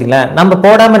கேட்குறான்னு வச்சுக்கலேன். நம்ம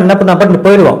போடாமல் என்ன பண்ண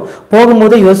போயிடுவோம்.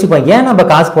 போகும்போது யோசிப்போம், ஏன் நம்ம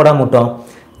காசு போடாமல் விட்டோம்,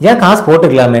 ஏன் காசு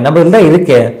போட்டுக்கலாமே, நம்ம இதுதான்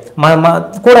இருக்கு.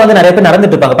 கூட வந்து நிறைய பேர்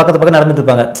நடந்துட்டு இருப்பாங்க, பக்கத்து நடந்துட்டு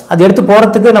இருப்பாங்க. அது எடுத்து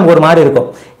போகிறதுக்கு நமக்கு ஒரு மாதிரி இருக்கும்,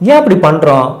 ஏன் அப்படி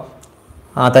பண்ணுறோம்.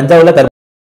 தஞ்சாவூரில்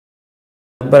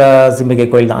சிம்பிகை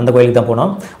கோயில் தான், அந்த கோயிலுக்கு தான்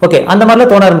போனோம். ஓகே, அந்த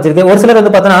மாதிரிலாம் தோண ஆரம்பிச்சிருக்கு. ஒரு சிலர்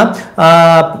வந்து பார்த்தோன்னா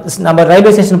நம்ம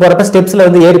ரயில்வே ஸ்டேஷன் போகிறப்ப ஸ்டெப்ஸில்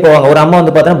வந்து ஏறி போவாங்க. ஒரு அம்மா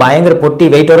வந்து பார்த்தோன்னா பயங்கர பொட்டி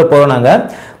வெயிட்டோட போனாங்க.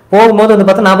 போகும்போது வந்து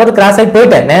பார்த்தா நான் வந்து கிராஸ்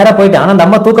ஆகி நேராக போயிட்டேன். ஆனால் அந்த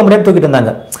அம்மா தூக்க முடியாது, தூக்கிட்டு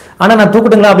இருந்தாங்க. ஆனால் நான்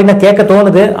தூக்கிட்டுங்களா அப்படின்னு கேட்க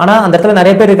தோணுது. ஆனால் அந்த இடத்துல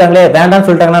நிறைய பேர் இருக்காங்களே, வேண்டாம்னு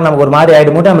சொல்லிட்டாங்கன்னா நமக்கு ஒரு மாதிரி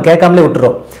ஆகிடும், நம்ம கேட்காமலே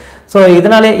விட்டுறோம். ஸோ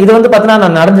இதனாலே இது வந்து பார்த்தோன்னா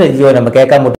நான் நடந்து ஐயோ நம்ம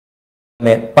கேட்காம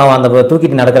பாவம் அந்த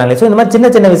தூக்கிட்டு நடக்கிறாங்களே. ஸோ இந்த மாதிரி சின்ன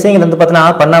சின்ன விஷயங்கள் வந்து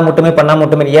பார்த்தீங்கன்னா பண்ணா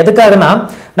மட்டுமே எதுக்காகனா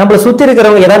நம்மளை சுற்றி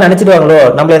இருக்கிறவங்க ஏதாவது நினைச்சிடுவாங்களோ,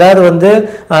 நம்ம ஏதாவது வந்து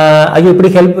ஐயோ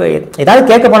இப்படி ஹெல்ப் ஏதாவது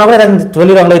கேட்க போனாலும் ஏதாவது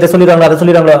சொல்லிடுவாங்களோ, இதை சொல்லிடுவாங்களோ, அதை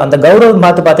சொல்லிடுவாங்களோ, அந்த கௌரவம்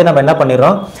பார்த்து நம்ம என்ன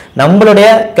பண்ணிடுறோம், நம்மளுடைய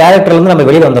கேரக்டர்ல இருந்து நம்ம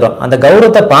வெளியே வந்துடும். அந்த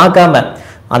கௌரவத்தை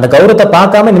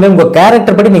பார்க்காம இனிமேல் உங்க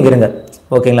கேரக்டர் படி நீங்க இருங்க.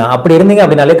 ஓகேங்களா, அப்படி இருந்தீங்க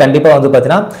அப்படின்னாலே கண்டிப்பாக வந்து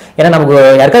பார்த்தீங்கன்னா, ஏன்னா நமக்கு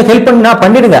யாருக்காவது ஹெல்ப் பண்ணா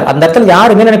பண்ணிடுங்க. அந்த இடத்துல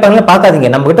யார் என்ன நினைப்பாங்களோ பார்க்காதீங்க.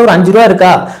 நம்ம கிட்ட ஒரு 5 ரூபா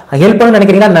இருக்கா, ஹெல்ப் பண்ணு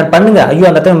நினைக்கிறீங்கன்னா பண்ணுங்க. ஐயோ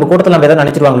அந்த இடத்துல நம்ம கூட்டத்தில் நம்ம எதாவது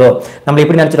நினைச்சிருவாங்களோ, நம்ம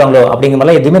எப்படி நினைச்சிருவாங்களோ அப்படிங்கிற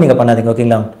மாதிரிலாம் எதுவுமே நீங்க பண்ணாதீங்க.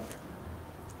 ஓகேங்களா,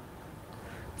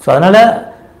 ஸோ அதனால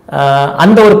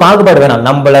அந்த ஒரு பாகுபாடு வேணாம்.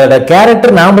 நம்மளோட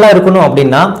கேரக்டர் நாமளா இருக்கணும்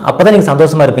அப்படின்னா அப்பதான் நீங்க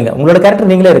சந்தோஷமா இருப்பீங்க. உங்களோட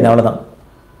கேரக்டர் நீங்களே இருங்க, அவ்வளவுதான்.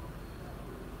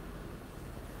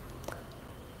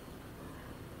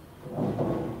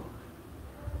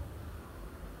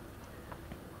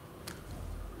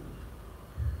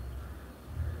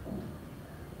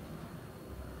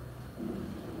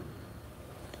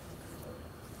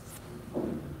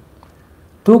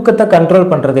 தூக்கத்தை கண்ட்ரோல்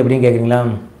பண்ணுறது எப்படின்னு கேட்குறீங்களா?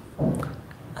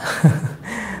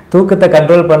 தூக்கத்தை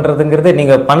கண்ட்ரோல் பண்ணுறதுங்கிறது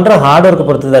நீங்கள் பண்ணுற ஹார்ட் ஒர்க்கு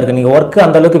பொறுத்து தான் இருக்குது. நீங்கள் ஒர்க்கு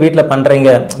அந்தளவுக்கு வீட்டில் பண்ணுறீங்க,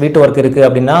 வீட்டு ஒர்க் இருக்குது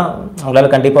அப்படின்னா உங்களால்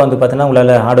கண்டிப்பாக வந்து பார்த்தீங்கன்னா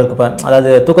உங்களால் ஹார்ட் ஒர்க்கு அதாவது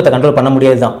தூக்கத்தை கண்ட்ரோல் பண்ண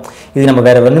முடியாது தான். இது நம்ம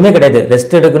வேறு ஒன்றுமே கிடையாது.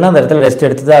 ரெஸ்ட் எடுக்கணும், அந்த இடத்துல ரெஸ்ட்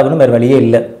எடுத்து தான் ஆகணும், வேறு வழியே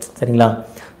இல்லை. சரிங்களா,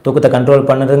 தூக்கத்தை கண்ட்ரோல்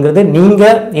பண்ணுறதுங்கிறது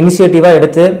நீங்கள் இனிஷியேட்டிவாக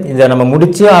எடுத்து இதை நம்ம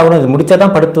முடிச்சே ஆகணும், இது முடிச்சா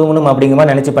தான் படுத்துங்கணும் அப்படிங்கிற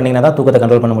மாதிரி நினச்சி பண்ணிங்கன்னா தான் தூக்கத்தை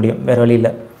கண்ட்ரோல் பண்ண முடியும், வேறு வழி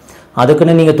இல்லை.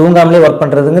 அதுக்குன்னு நீங்கள் தூங்காமலே ஒர்க்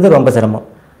பண்ணுறதுங்கிறது ரொம்ப சிரமம்.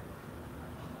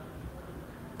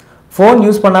 ஃபோன்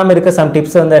யூஸ் பண்ணாமல் இருக்க சம்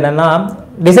டிப்ஸ் வந்து என்னென்னா,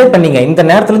 டிசைட் பண்ணிங்க இந்த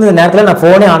நேரத்துலேருந்து இந்த நேரத்தில் நான்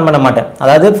ஃபோனே ஆன் பண்ண மாட்டேன்.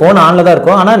 அதாவது ஃபோன் ஆனில் தான்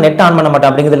இருக்கும், ஆனால் நெட் ஆன் பண்ண மாட்டேன்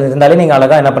அப்படிங்கிறது இருந்தாலே நீங்கள்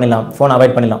அழகாக என்ன பண்ணிடலாம், ஃபோன்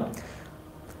அவாய்ட் பண்ணிடலாம்.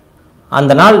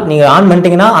 அந்த நாள் நீங்கள் ஆன்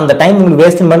பண்ணிட்டீங்கன்னா அந்த டைம் உங்களுக்கு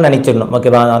வேஸ்ட் பண்ணி நினைச்சிடணும்.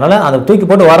 ஓகேவா, அதனால் அதை தூக்கி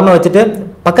போட்டு ஓரமாக வச்சுட்டு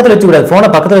பக்கத்தில் வச்சுக்கூடாது, ஃபோனை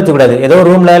பக்கத்தில் வச்சுக்கூடாது. ஏதோ ஒரு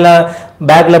ரூமில் இல்லை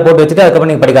பேக்கில் போட்டு வச்சுட்டு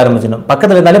அதுக்கப்புறம் நீங்கள் படிக்க ஆரம்பிச்சிடணும்.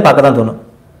 பக்கத்தில் இருந்தாலே பார்க்க தான் தோணும்.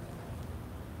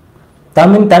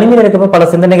 தனிமையில் இருக்கப்ப பல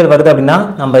சிந்தனைகள் வருது அப்படின்னா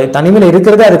நம்ம தனிமையில்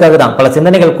இருக்கிறது அதுக்காக தான், பல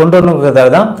சிந்தனைகள் கொண்டு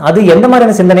வரணுங்கிறதுக்காக தான். அது எந்த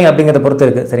மாதிரியான சிந்தனை அப்படிங்கிறத பொறுத்து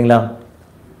இருக்கு. சரிங்களா?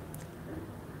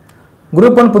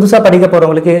 குரூப் 1 புதுசாக படிக்க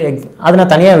போகிறவங்களுக்கு அது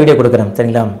நான் தனியாக வீடியோ கொடுக்குறேன்.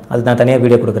 சரிங்களா? அது நான் தனியாக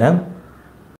வீடியோ கொடுக்குறேன்.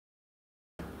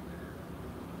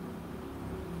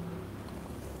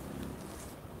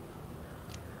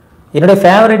 என்னுடைய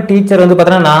ஃபேவரட் டீச்சர் வந்து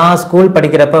பார்த்தீங்கன்னா, நான் ஸ்கூல்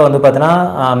படிக்கிறப்ப வந்து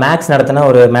பார்த்தீங்கன்னா மேக்ஸ் நடத்தின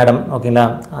ஒரு மேடம். ஓகேங்களா?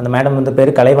 அந்த மேடம் வந்து பேர்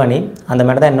கலைவாணி. அந்த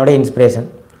மேடம் தான் என்னோட இன்ஸ்பிரேஷன்.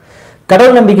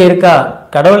 கடவுள் நம்பிக்கை இருக்கா?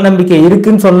 கடவுள் நம்பிக்கை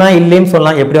இருக்குன்னு சொல்லலாம், இல்லைன்னு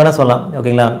சொல்லலாம், எப்படி வேணால் சொல்லலாம்.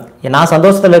 ஓகேங்களா? நான்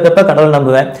சந்தோஷத்தில் இருக்கப்ப கடவுள்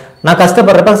நம்புவேன், நான்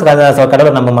கஷ்டப்படுறப்ப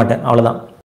கடவுளை நம்ப மாட்டேன். அவ்வளோதான்.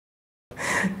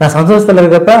 நான் சந்தோஷத்தில்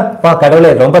இருக்கப்ப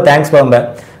கடவுளே ரொம்ப தேங்க்ஸ் பாம்பேன்.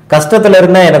 கஷ்டத்தில்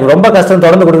இருந்தேன், எனக்கு ரொம்ப கஷ்டம்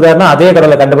தொடர்ந்து கொடுக்குறாருன்னா அதே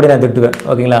கடவுளை கண்டுபிடி நான் திட்டுவேன்.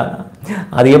 ஓகேங்களா?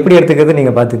 அது எப்படி எடுத்துக்கிறது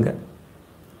நீங்கள் பார்த்துங்க.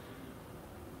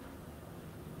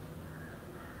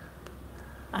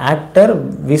 ஆக்டர்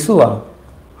விசுவா?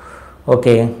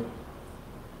 ஓகே.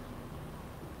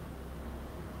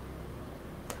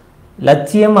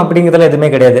 லட்சியம் அப்படிங்கிறதுல எதுவுமே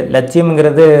கிடையாது.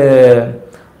 லட்சியம்ங்கிறது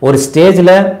ஒரு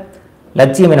ஸ்டேஜில்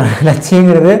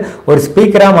லட்சியங்கிறது ஒரு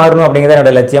ஸ்பீக்கராக மாறணும் அப்படிங்கிறது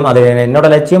என்னோட லட்சியம். அது என்னோட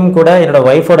லட்சியம் கூட, என்னோட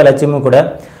ஒய்ஃபோட லட்சியமும் கூட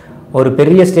ஒரு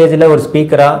பெரிய ஸ்டேஜில் ஒரு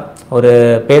ஸ்பீக்கராக ஒரு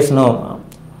பேசணும்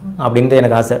அப்படின்றது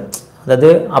எனக்கு ஆசை.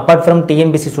 அதாவது அப்பார்ட் ஃப்ரம்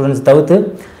டிஎன்பிசி ஸ்டூடெண்ட்ஸ் தவிர்த்து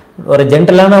ஒரு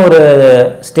ஜென்ரலான ஒரு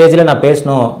ஸ்டேஜில் நான்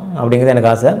பேசணும் அப்படிங்கிறது எனக்கு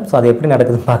ஆசை. ஸோ அது எப்படி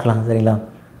நடக்குதுன்னு பார்க்கலாம். சரிங்களா?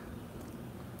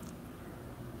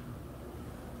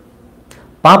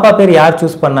 பாப்பா பேர் யார்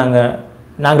சூஸ் பண்ணாங்க?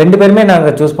 நாங்கள் 2 பேருமே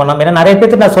நாங்கள் சூஸ் பண்ணோம். ஏன்னா நிறைய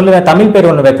பேருக்கு நான் சொல்லுவேன் தமிழ் பேர்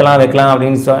ஒன்று வைக்கலாம்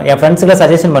அப்படின்னு என் ஃப்ரெண்ட்ஸுக்கு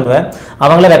சஜஷன் பண்ணுவேன்.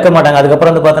 அவங்களே வைக்க மாட்டாங்க.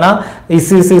 அதுக்கப்புறம் வந்து பார்த்தோன்னா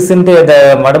இஸ்ன்ட்டு இந்த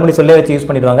வடமொழி சொல்லி வச்சு யூஸ்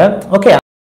பண்ணிடுவாங்க. ஓகே,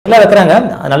 எல்லாம் வைக்கிறாங்க,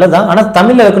 நல்லது தான். ஆனால்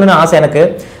தமிழில் வைக்கணும்னு ஆசை எனக்கு.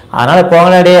 அதனால்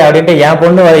போங்கடே அப்படின்ட்டு என்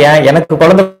பொண்ணு எனக்கு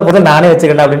குழந்தை போதும் நானே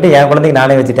வச்சுக்கிட்டேன் அப்படின்ட்டு என் குழந்தைக்கு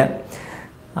நானே வச்சுட்டேன்.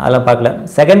 அதெல்லாம் பார்க்கல.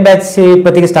 செகண்ட் பேட்ச்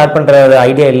இப்போதைக்கு ஸ்டார்ட் பண்ணுற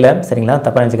ஐடியா இல்லை. சரிங்களா?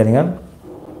 தப்பாக நினச்சிக்காதீங்க.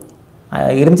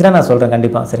 இருந்துச்சுன்னா நான் சொல்கிறேன்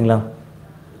கண்டிப்பாக. சரிங்களா?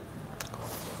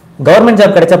 கவர்மெண்ட்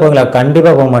ஜாப் கிடைச்சா போங்களா?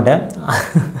 கண்டிப்பாக போக மாட்டேன்.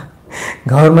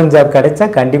 கவர்மெண்ட் ஜாப் கிடைச்சா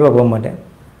கண்டிப்பாக போக மாட்டேன்.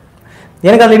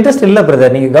 எனக்கு அதில் இன்ட்ரெஸ்ட் இல்லை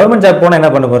பிரதர். நீங்கள் கவர்மெண்ட் ஜாப் போனால் என்ன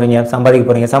பண்ண போகிறீங்க? சம்பாதிக்க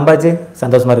போகிறீங்க, சம்பாதிச்சு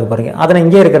சந்தோஷமாக இருக்க போகிறீங்க. அதை நான்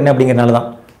இங்கே இருக்கிறேன் அப்படிங்கிறனால தான்.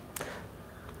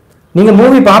 நீங்கள்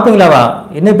மூவி பார்ப்பீங்களாவா?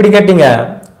 என்ன இப்படி கேட்டீங்க?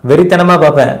 வெறித்தனமாக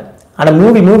பார்ப்பேன். ஆனால்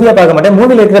மூவியாக பார்க்க மாட்டேன்.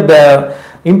 மூவியில் இருக்கிற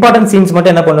இம்பார்ட்டன்ட் சீன்ஸ்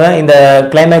மட்டும் என்ன பண்ணுவேன், இந்த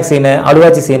கிளைமேக்ஸ் சீனு,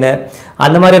 அழுவாச்சி சீனு,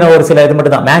 அந்த மாதிரி நான் ஒரு சில இது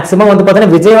மட்டும் தான். மேக்ஸிமம் வந்து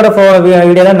பார்த்தீங்கன்னா விஜயோட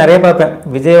வீடியோ தான் நிறைய பார்ப்பேன்.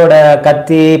 விஜயோட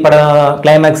கத்தி படம்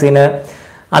கிளைமேக்ஸ் சீனு,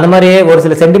 அந்த மாதிரி ஒரு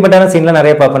சில சென்டிமெண்ட்டான சீன்லாம்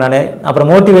நிறைய பார்ப்பேன் நான்.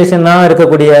 அப்புறம் மோட்டிவேஷனாக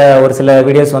இருக்கக்கூடிய ஒரு சில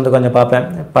வீடியோஸ் வந்து கொஞ்சம் பார்ப்பேன்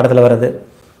படத்தில் வர்றது.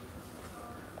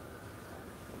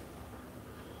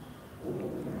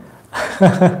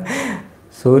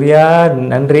 சூர்யா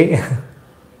நன்றி.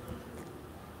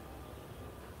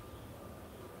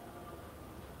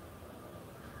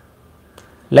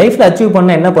 லைஃப்பில் அச்சீவ்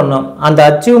பண்ண என்ன பண்ணணும், அந்த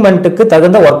அச்சீவ்மெண்ட்டுக்கு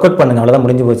தகுந்த ஒர்க் அவுட் பண்ணுங்க. அவ்வளோதான்,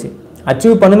 முடிஞ்சு போச்சு.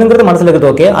 அச்சீவ் பண்ணுங்கிறது மனசில்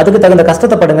இருக்குது. ஓகே, அதுக்கு தகுந்த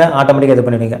கஷ்டத்தை படுங்க, ஆட்டோமேட்டிக்காக இது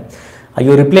பண்ணிடுங்க.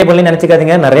 ஐயோ ரிப்ளை பண்ணி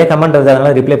நினச்சிக்காதீங்க, நிறைய கமெண்ட் வருது,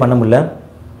 அதனால் ரிப்ளை பண்ண முடியல.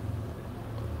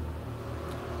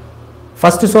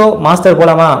 ஃபர்ஸ்ட் ஷோ மாஸ்டர்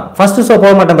போகலாமா? ஃபர்ஸ்ட் ஷோ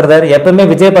போக மாட்டேன் பிரதர். எப்பவுமே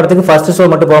விஜய் படத்துக்கு ஃபர்ஸ்ட் ஷோ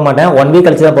மட்டும் போக மாட்டேன். 1 வீக்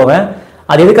கழிச்சு தான் போவேன்.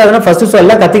 அது எதுக்காகனா ஃபர்ஸ்ட் ஷோ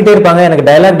எல்லாம் கத்திக்கிட்டே இருப்பாங்க, எனக்கு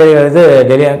டைலாக்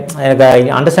எனக்கு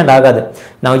அண்டர்ஸ்டாண்ட் ஆகாது.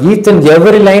 நான் each and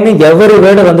every line every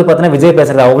word வந்து பார்த்தீங்கன்னா விஜய்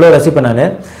பேசுறது அவ்வளோ ரசிப்பேன் நான்.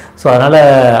 ஸோ அதனால்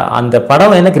அந்த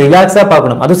படம் எனக்கு ரிலாக்ஸாக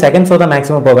பார்க்கணும். அதுவும் செகண்ட் ஷோ தான்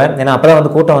மேக்ஸிமம் போவேன். ஏன்னா அப்போ தான்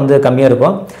வந்து கூட்டம் வந்து கம்மியாக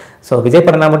இருக்கும். ஸோ விஜய்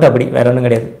படம்னா மட்டும் அப்படி, வேற ஒன்றும்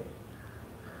கிடையாது.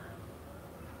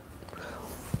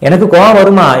 எனக்கு கோவம்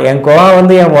வருமா? என் கோவம்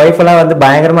வந்து என் ஒய்ஃபெல்லாம் வந்து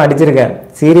பயங்கரமாக அடிச்சிருக்கேன்.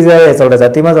 சீரியஸாகவே சொல்கிறேன்,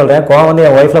 சத்தியமாக சொல்கிறேன். கோவம் வந்து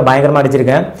என் ஒய்ஃபில் பயங்கரமாக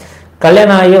அடிச்சிருக்கேன்.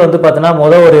 கல்யாணம் ஆகி வந்து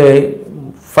பார்த்தீங்கன்னா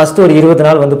ஃபஸ்ட்டு ஒரு 20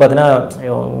 நாள் வந்து பார்த்தீங்கன்னா,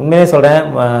 உண்மையே சொல்கிறேன்,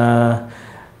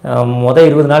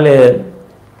 20 நாள்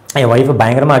என் ஒய்ஃபை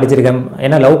பயங்கரமாக அடிச்சிருக்கேன்.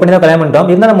 ஏன்னா லவ் பண்ணி தான் கல்யாணம் பண்ணிட்டோம்.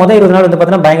 இருந்தாலும் 20 நாள் வந்து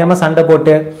பார்த்தீங்கன்னா பயங்கரமாக சண்டை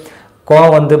போட்டு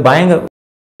கோவம் வந்து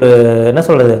என்ன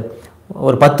சொல்கிறது,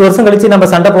 ஒரு 10 வருஷம் கழிச்சு நம்ம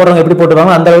சண்டை போடுறவங்க எப்படி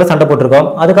போட்டுருவாங்க அந்த அளவுக்கு சண்டை போட்டிருக்கோம்.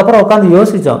 அதுக்கப்புறம் உட்காந்து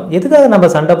யோசித்தோம், எதுக்காக நம்ம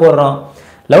சண்டை போடுறோம்,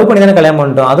 லவ் பண்ணி தானே கல்யாணம்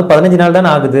பண்ணிட்டோம், அது 15 நாள்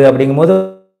தானே ஆகுது. அப்படிங்கும்போது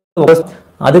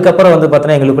அதுக்கப்புறம் வந்து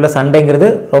பார்த்தீங்கன்னா எங்களுக்குள்ள சண்டைங்கிறது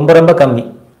ரொம்ப ரொம்ப கம்மி.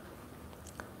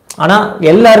 ஆனால்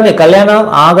எல்லாருமே கல்யாணம்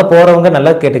ஆக போகிறவங்க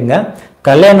நல்லா கேட்டுங்க,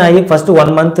 கல்யாணம் ஆகி ஃபஸ்ட்டு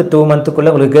 1 மந்த் 2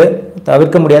 மந்த்துக்குள்ளே உங்களுக்கு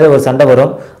தவிர்க்க முடியாத ஒரு சண்டை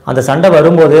வரும். அந்த சண்டை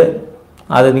வரும்போது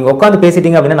அது நீங்கள் உட்காந்து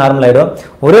பேசிட்டீங்க அப்படின்னா நார்மல் ஆகிடும்.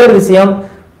 ஒரே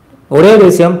ஒரு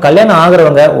விஷயம் கல்யாணம்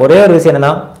ஆகிறவங்க ஒரே ஒரு விஷயம்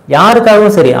என்னன்னா,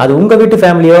 யாருக்காகவும் சரி, அது உங்கள் வீட்டு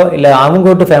ஃபேமிலியோ இல்லை அவங்க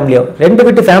வீட்டு ஃபேமிலியோ, 2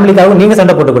 வீட்டு ஃபேமிலிக்காகவும் நீங்கள்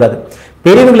சண்டை போட்டுக்கூடாது.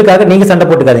 பெரியவங்களுக்காக நீங்கள் சண்டை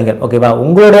போட்டுக்காதீங்க. ஓகேவா?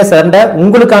 உங்களோட சண்டை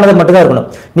உங்களுக்கானது மட்டும் தான் இருக்கணும்.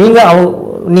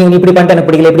 நீ இப்படி பண்ணிட்டு எனக்கு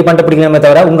பிடிக்கல, இப்படி பண்ணிட்டு பிடிக்கலாமே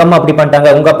தவிர உங்க அம்மா அப்படி பண்ணிட்டாங்க,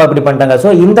 உங்க அப்பா இப்படி பண்ணிட்டாங்க, ஸோ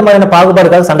இந்த மாதிரியான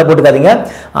பாகுபாடுக்காக சண்டை போட்டுக்காதீங்க.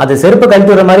 அது செருப்பு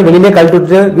கழட்டி விடுற மாதிரி வெளியிலே கழட்டி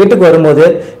விட்டு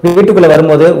வீட்டுக்குள்ளே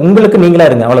வரும்போது உங்களுக்கு நீங்களா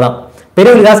இருங்க, அவ்வளோதான்.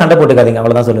 பெரியவங்களுக்காக சண்டை போட்டுக்காதீங்க,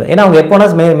 அவ்வளோதான் சொல்லுவேன். ஏன்னா அவங்க எப்போனா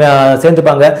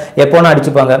சேர்ந்துப்பாங்க, எப்போனா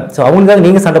அடிச்சுப்பாங்க. ஸோ அவங்களுக்காக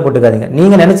நீங்கள் சண்டை போட்டுக்காதீங்க.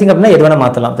 நீங்கள் நினச்சிங்க அப்படின்னா எது வேணால்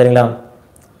மாற்றலாம். சரிங்களா?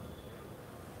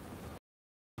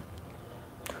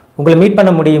 உங்களை மீட்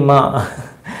பண்ண முடியுமா?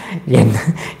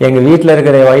 எங்கள் வீட்டில்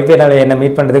இருக்கிற ஒய்ஃபே என்னை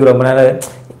மீட் பண்ணுறதுக்கு ரொம்ப நாள்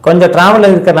கொஞ்சம்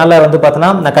ட்ராவலில் இருக்கிறனால வந்து பார்த்தோன்னா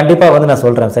நான் கண்டிப்பாக வந்து நான்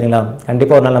சொல்கிறேன். சரிங்களா?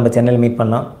 கண்டிப்பாக ஒரு நாள் நம்ம சென்னையில் மீட்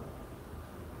பண்ணலாம்.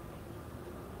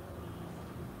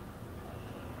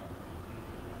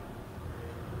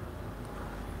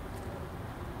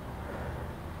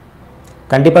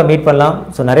 கண்டிப்பாக மீட் பண்ணலாம்.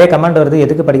 ஸோ நிறைய கமெண்ட் வருது,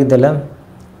 எதுக்கு படிக்கிறது இல்லை.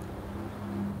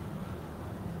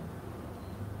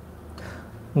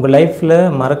 உங்கள் லைஃப்பில்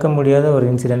மறக்க முடியாத ஒரு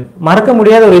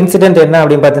இன்சிடெண்ட் என்ன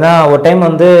அப்படின்னு பார்த்தீங்கன்னா, ஒரு டைம்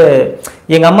வந்து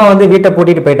எங்கள் அம்மா வந்து வீட்டை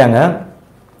பூட்டிகிட்டு போயிட்டாங்க.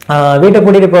 வீட்டை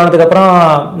பூட்டிகிட்டு போனதுக்கப்புறம்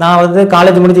நான் வந்து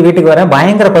காலேஜ் முடிஞ்சு வீட்டுக்கு வரேன்.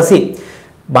 பயங்கர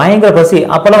பசி.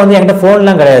 அப்போல்லாம் வந்து என்கிட்ட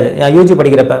ஃபோன்லாம் கிடையாது. யூஜி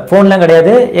படிக்கிறப்ப ஃபோன்லாம்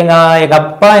கிடையாது. எங்கள்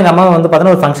அப்பா எங்கள் அம்மா வந்து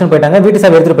பார்த்தோன்னா ஒரு ஃபங்க்ஷன் போயிட்டாங்க, வீட்டு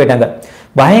சாவி எடுத்துகிட்டு போயிட்டாங்க.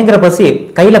 பயங்கர பசி,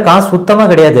 கையில் காசு சுத்தமாக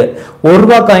கிடையாது.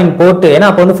 ₹1 காயின் போட்டு, ஏன்னா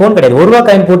அப்போ வந்து ஃபோன் கிடையாது, ₹1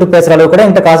 காயின் போட்டு பேசுகிற அளவுக்கு கூட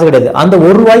என்கிட்ட காசு கிடையாது. அந்த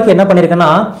 ₹1 என்ன பண்ணியிருக்கேன்னா,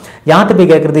 யார்கிட்ட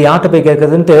போய்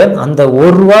கேட்குறதுன்ட்டு அந்த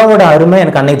 ₹1 அருமை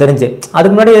எனக்கு அன்னைக்கு தெரிஞ்சு.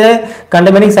 அதுக்கு முன்னாடி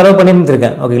கண்ட மணிக்கு செலவு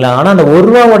பண்ணியிருந்துருக்கேன். ஓகேங்களா? ஆனால் அந்த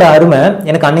 ₹1 அருமை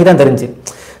எனக்கு அன்னைக்கு தான் தெரிஞ்சு.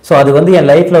 ஸோ அது வந்து என்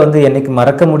லைஃப்பில் வந்து என்னைக்கு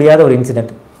மறக்க முடியாத ஒரு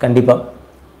இன்சிடென்ட் கண்டிப்பாக.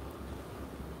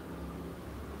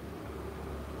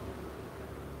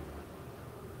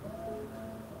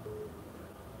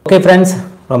 ஓகே ஃப்ரெண்ட்ஸ்,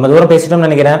 ரொம்ப தூரம் பேசிட்டோம்னு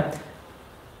நினைக்கிறேன்.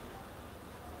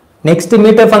 Next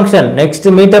meetup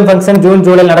function June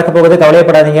July நடக்க போகுது.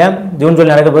 கவலைப்படாதீங்க, ஜூன் ஜூலை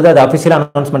நடக்க போகுது. அது அஃபிஷியல்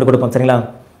அனௌன்ஸ்மெண்ட் கொடுப்போம். சரிங்களா?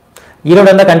 ஈரோடு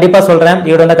வந்தால் கண்டிப்பாக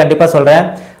சொல்கிறேன்.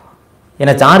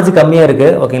 ஏன்னா சார்ஜ் கம்மியாக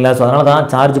இருக்குது. ஓகேங்களா? ஸோ அதனால தான்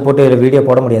சார்ஜ் போட்டு வீடியோ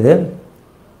போட முடியாது.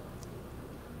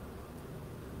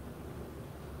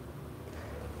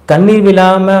 கண்ணீர்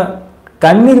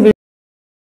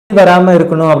வராமல்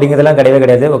இருக்கணும் அப்படிங்கிறதுலாம்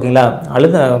கிடையாது. ஓகேங்களா?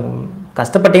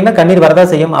 கஷ்டப்பட்டீங்கன்னா கண்ணீர் வரதான்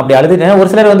செய்யும். அப்படி அழுதுட்டேன். ஒரு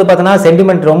சிலர் வந்து பார்த்தீங்கன்னா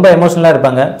சென்டிமெண்ட் ரொம்ப எமோஷனலாக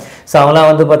இருப்பாங்க. ஸோ அவங்களாம்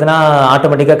வந்து பார்த்தீங்கன்னா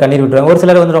ஆட்டோமேட்டிக்காக கண்ணீர் விட்டுருவாங்க. ஒரு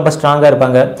சிலர் வந்து ரொம்ப ஸ்ட்ராங்காக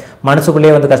இருப்பாங்க,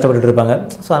 மனசுக்குள்ளேயே வந்து கஷ்டப்பட்டு இருப்பாங்க.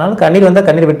 ஸோ அதனால் கண்ணீர் வந்தால்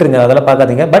கண்ணீர் விட்டுருங்க, அதெல்லாம்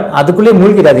பார்க்காதீங்க. பட் அதுக்குள்ளேயே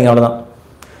மூழ்கிடாதீங்க, அவ்வளோதான்.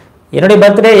 என்னுடைய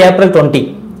பர்த்டே ஏப்ரல் 20.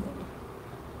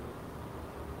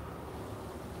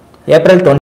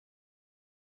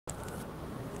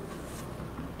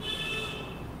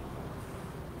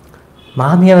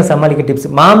 மாமியாவை சமாளிக்க டிப்ஸ்.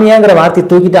 மாமியாங்கிற வார்த்தையை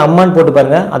தூக்கிட்டு அம்மான்னு போட்டு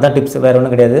பாருங்க, அதான் டிப்ஸ், வேற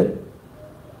ஒன்றும் கிடையாது.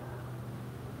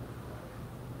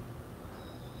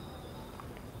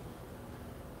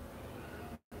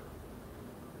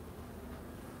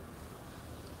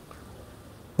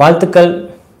 வாழ்த்துக்கள்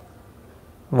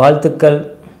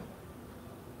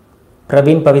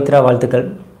பிரவீன், பவித்ரா, வாழ்த்துக்கள்.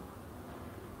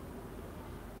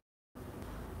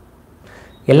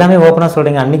 எல்லாமே ஓப்பனாக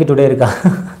சொல்கிறீங்க. அன்னைக்கு டுடே இருக்கா?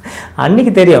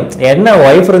 அன்னைக்கு தெரியும் என்ன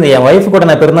ஒய்ஃப் இருந்து. என் ஒய்ஃப் கூட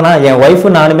நான் பிறந்தேன்னா என் ஒய்ஃபு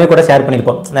நானுமே கூட ஷேர்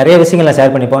பண்ணியிருப்போம். நிறைய விஷயங்கள் நான்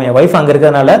ஷேர் பண்ணிப்போம். என் ஒய்ஃப் அங்கே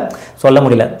இருக்கிறதுனால சொல்ல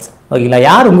முடியல. ஓகேங்களா?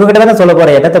 யார் உங்ககிட்ட தான் சொல்ல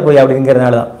போகிறேன் இடத்த போய்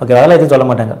அப்படிங்கிறதுனால தான். ஓகே, அதெல்லாம் எதுவும் சொல்ல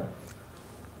மாட்டாங்க.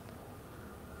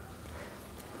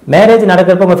 மேரேஜ்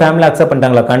நடக்கிறப்ப உங்கள் ஃபேமிலி அக்செப்ட்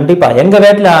பண்ணிட்டாங்களா? கண்டிப்பாக எங்கள்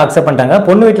வீட்டில் அக்செப்ட் பண்ணிட்டாங்க.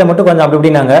 பொண்ணு வீட்டில் மட்டும் கொஞ்சம் அப்படி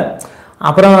இப்படினாங்க.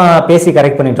 அப்புறம் பேசி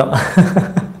கரெக்ட் பண்ணிட்டோம்.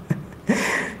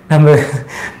 நம்ம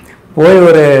போய்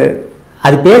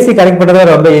அது பேசி கரெக்ட் பண்ணுறது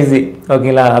ரொம்ப ஈஸி.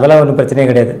 ஓகேங்களா? அதெல்லாம் ஒன்றும் பிரச்சனையே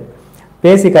கிடையாது.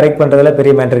 பேசி கரெக்ட் பண்ணுறதுல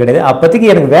பெரிய மேட்டர் கிடையாது. அப்போதைக்கு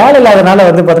எனக்கு வேலை இல்லாதனால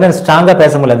வந்து பார்த்தீங்கன்னா ஸ்ட்ராங்காக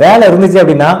பேச முடியல. வேலை இருந்துச்சு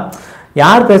அப்படின்னா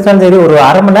யார் பேசினாலும் சரி, ஒரு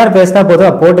அரை மணி நேரம் பேசினா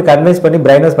போதும், போட்டு கன்வின்ஸ் பண்ணி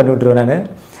பிரைன் வாஷ் பண்ணி விட்டுருவேன் நான்.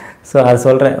 ஸோ அது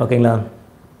சொல்கிறேன். ஓகேங்களா?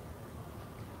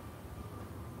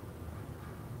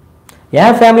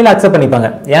 என் ஃபேமிலியில் அக்செப்ட் பண்ணிப்பாங்க.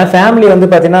 என் ஃபேமிலி வந்து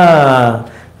பார்த்தீங்கன்னா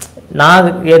நான்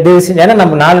ஏன்னா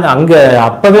நம்ம அங்கே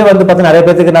அப்போவே வந்து பார்த்தீங்கன்னா நிறைய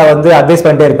பேருக்கு நான் வந்து அட்வைஸ்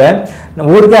பண்ணிட்டே இருப்பேன்.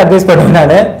 ஊருக்கே அட்வைஸ் பண்ணுவேன்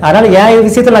நான். அதனால் என்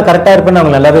விஷயத்தில் நான் கரெக்டாக இருப்பேன்னு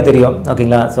அவங்களுக்கு நல்லாவே தெரியும்.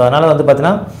 ஓகேங்களா? ஸோ அதனால் வந்து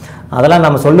பார்த்தீங்கன்னா அதெல்லாம்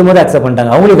நம்ம சொல்லும் போது அக்செப்ட்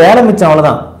பண்ணிட்டாங்க. அவங்களுக்கு வேலை மிச்சம்,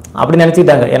 அவ்வளோதான். அப்படி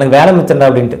நினச்சிக்கிட்டாங்க எனக்கு வேலை மிச்சம்டா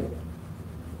அப்படின்ட்டு.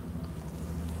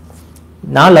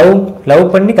 நான் லவ்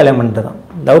பண்ணி கல்யாணம் பண்ணிட்டு தான்.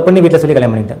 லவ் பண்ணி வீட்டில் சொல்லி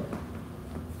கல்யாணம் பண்ணிட்டேன்.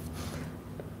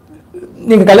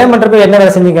 நீங்கள் கல்யாணம் பண்ணுறப்ப என்ன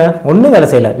வேலை செஞ்சீங்க? ஒன்றும் வேலை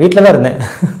செய்யலை, வீட்டில் தான் இருந்தேன்.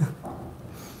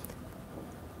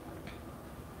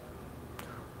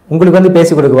 உங்களுக்கு வந்து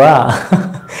பேசி கொடுக்குவா?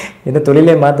 என்ன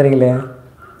தொழிலே மாத்துறீங்களே.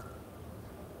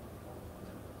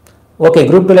 ஓகே,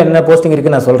 குரூப் 2ல என்ன போஸ்டிங்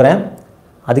இருக்குன்னு நான் சொல்கிறேன்.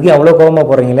 அதுக்கே அவ்வளோ கோபமாக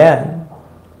போடுறீங்களே.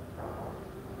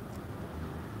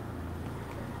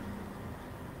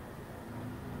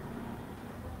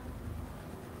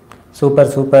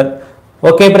 சூப்பர்.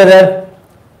 Okay brother.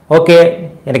 ஓகே,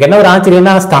 எனக்கு என்ன ஒரு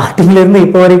ஆச்சரியம்னா ஸ்டார்டிங்லேருந்து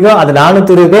இப்போ வரைக்கும் அது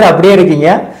 420 பேர் அப்படியே இருக்கீங்க.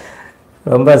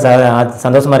 ரொம்ப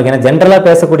சந்தோஷமாக இருக்கு. ஏன்னா ஜென்ரலாக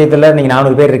பேசக்கூடியதில் நீங்கள்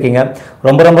 400 பேர் இருக்கீங்க.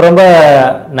 ரொம்ப ரொம்ப ரொம்ப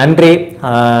நன்றி.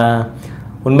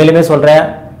 உண்மையிலுமே சொல்கிறேன்,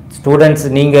 ஸ்டூடெண்ட்ஸ்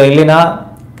நீங்கள் இல்லைன்னா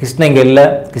கிருஷ்ண இங்கே இல்லை,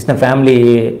 கிருஷ்ண ஃபேமிலி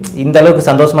இந்த அளவுக்கு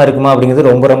சந்தோஷமாக இருக்குமா அப்படிங்கிறது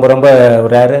ரொம்ப ரொம்ப ரொம்ப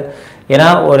ரேரு. ஏன்னா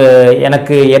ஒரு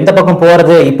எனக்கு எந்த பக்கம்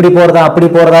போகிறது, இப்படி போகிறதா அப்படி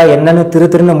போகிறதா என்னன்னு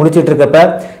திருன்னு முடிச்சுட்டு இருக்கப்ப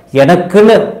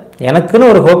எனக்குன்னு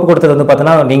ஒரு ஹோப் கொடுத்தது வந்து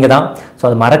பார்த்தோன்னா நீங்கள் தான். ஸோ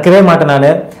அது மறக்கவே மாட்டேன்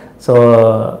நான். ஸோ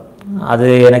அது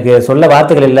எனக்கு சொல்ல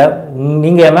வார்த்தைகள் இல்லை.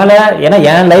 நீங்கள் என் மேலே, ஏன்னா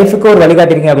என் லைஃபுக்கு ஒரு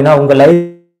வழிகாட்டிருக்கீங்க அப்படின்னா உங்கள் லைஃப்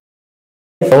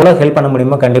எவ்வளோ ஹெல்ப் பண்ண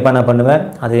முடியுமோ கண்டிப்பாக நான் பண்ணுவேன்.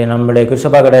 அது நம்மளுடைய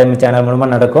கிருஷோபா அகாடமி சேனல்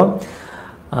மூலமாக நடக்கும்.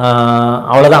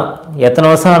 அவ்வளோதான். எத்தனை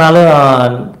வருஷம் ஆனாலும்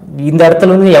இந்த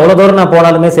இடத்துல வந்து எவ்வளோ தூரம் நான்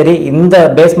போனாலுமே சரி, இந்த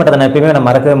பேஸ்மெண்ட்டை நான் எப்பயுமே நான்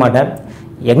மறக்கவே மாட்டேன்.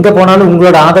 எங்கே போனாலும்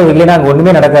உங்களோட ஆதரவு இல்லைன்னா அங்கே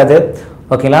ஒன்றுமே நடக்காது.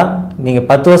 ஓகேங்களா? நீங்கள்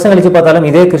 10 வருஷம் கழிச்சு பார்த்தாலும்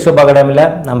இதே கிருஷோபா அகாடமியில்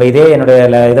நம்ம இதே என்னுடைய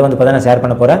இதை வந்து பார்த்தா நான் ஷேர்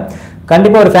பண்ண போகிறேன்.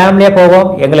 கண்டிப்பாக ஒரு ஃபேமிலியாக போவோம்.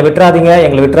 எங்களை விட்டுறாதீங்க.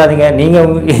 நீங்கள்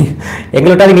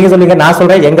எங்களை விட்டாதீங்க. நீங்கள் சொல்லுங்க, நான்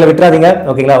சொல்கிறேன் எங்களை விட்டுறாதீங்க.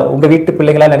 ஓகேங்களா? உங்கள் வீட்டு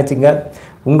பிள்ளைங்களா நினச்சிங்க,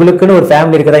 உங்களுக்குன்னு ஒரு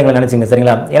ஃபேமிலி இருக்கதா எங்களை நினச்சிங்க.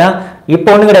 சரிங்களா? ஏன்னா இப்போ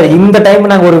ஒன்றும் கிடையாது. இந்த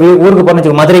டைம் நாங்கள் ஒரு ஊருக்கு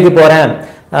போனோம், மதுரைக்கு போகிறேன்,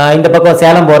 இந்த பக்கம்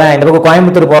சேலம் போகிறேன், இந்த பக்கம்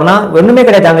கோயம்புத்தூர் போகிறேன்னா ஒன்றுமே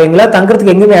கிடையாது. அங்கே எங்களை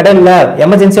தங்குறதுக்கு எங்கேயுமே இடம் இல்லை.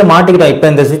 எமர்ஜென்சியாக மாட்டிக்கிட்டோம். இப்போ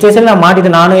இந்த சுச்சுவேஷன் நான் மாட்டிட்டு,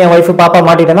 நானும் என் ஒய்ஃபு பாப்பா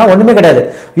மாட்டிட்டேன்னா ஒன்றுமே கிடையாது.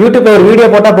 யூடியூப்ல ஒரு வீடியோ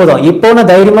போட்டால் போதும். இப்போ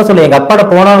நான் தைரியமாக சொல்லுவேன். எங்கள் அப்பாட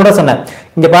போனாலும் கூட சொன்னேன்,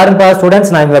 இங்கே பாருங்கப்பா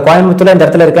ஸ்டூடெண்ட்ஸ், நான் இந்த கோயம்புத்தூர்ல இந்த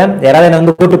இடத்துல இருக்கேன், யாராவது என்னை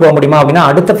வந்து கூட்டு போக முடியுமா அப்படின்னா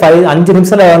அடுத்த 5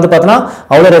 நிமிஷத்துல வந்து பார்த்தோன்னா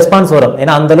அவ்வளோ ரெஸ்பான்ஸ் வரும்.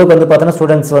 ஏன்னா அந்த அளவுக்கு வந்து பார்த்தோன்னா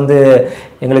ஸ்டூடெண்ட்ஸ் வந்து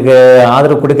எங்களுக்கு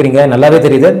ஆதரவு கொடுக்குறீங்க, நல்லாவே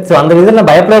தெரியுது. ஸோ அந்த விதத்தில்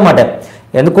நான் பயப்படவே மாட்டேன்.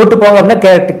 எந்த கூட்டு போங்க அப்படின்னா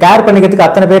கேர் பண்ணிக்கிறதுக்கு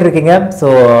அத்தனை பேர் இருக்கீங்க. ஸோ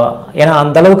ஏன்னா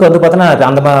அந்த அளவுக்கு வந்து பார்த்தோன்னா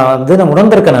அந்த வந்து நான்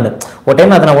உணர்ந்திருக்கேன். நான் ஒரு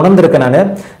டைம் அதை நான் உணர்ந்திருக்கேன் நான்.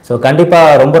 ஸோ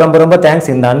கண்டிப்பாக ரொம்ப ரொம்ப ரொம்ப தேங்க்ஸ்.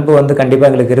 இந்த அன்பு வந்து கண்டிப்பாக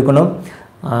எங்களுக்கு இருக்கணும்.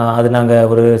 அது நாங்கள்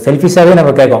ஒரு செல்ஃபிஷாகவே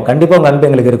நம்ம கேட்கும். கண்டிப்பாக உங்கள் அன்பு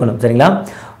எங்களுக்கு இருக்கணும். சரிங்களா?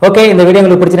 ஓகே, இந்த வீடியோ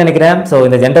உங்களுக்கு பிடிச்சி நினைக்கிறேன். ஸோ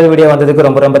இந்த ஜென்ரல் வீடியோ வந்ததுக்கு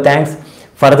ரொம்ப ரொம்ப தேங்க்ஸ்.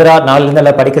 ஃபர்தராக நாளிலேருந்து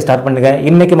எல்லாம் படிக்க ஸ்டார்ட் பண்ணுங்கள்.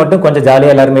 இன்றைக்கி மட்டும் கொஞ்சம்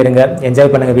ஜாலியாக எல்லாருமே இருங்க,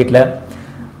 என்ஜாய் பண்ணுங்கள் வீட்டில்.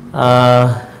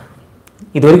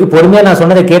 இது வரைக்கும் பொறுமையாக நான்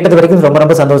சொன்னதை கேட்டது வரைக்கும் ரொம்ப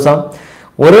ரொம்ப சந்தோஷம்.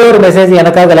 ஒரே ஒரு மெசேஜ்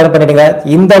எனக்காக எல்லாரும் பண்ணிடுங்க.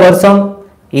 இந்த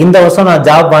வருஷம் நான்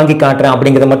ஜாப் வாங்கி காட்டுறேன்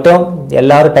அப்படிங்கிறத மட்டும்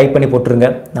எல்லாரும் டைப் பண்ணி போட்டுருங்க.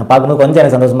 நான் பார்க்கும்போது கொஞ்சம்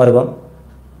எனக்கு சந்தோஷமா இருக்கும்.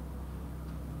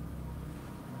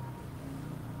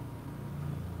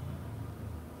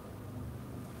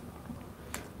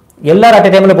 எல்லாரும்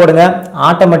அட் டைம்ல போடுங்க.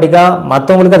 ஆட்டோமேட்டிக்கா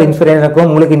மற்றவங்களுக்கு அது இன்ஸ்பிரேஷன் இருக்கும்,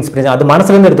 உங்களுக்கு இன்ஸ்பிரேஷன். அது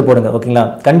மனசுல இருந்து எடுத்து போடுங்க. ஓகேங்களா?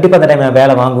 கண்டிப்பா அந்த டைம்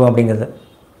வேலை வாங்குவோம் அப்படிங்கிறது.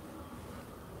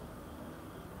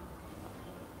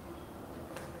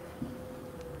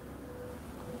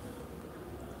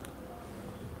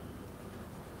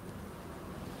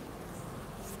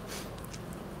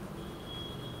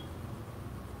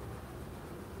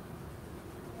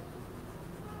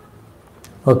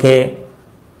 ஓகே,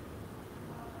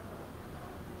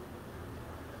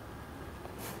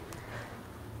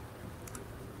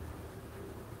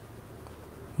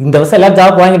 இந்த வருஷம் எல்லாரும்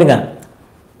ஜாப் வாங்கிடுங்க.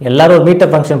 எல்லாரும் ஒரு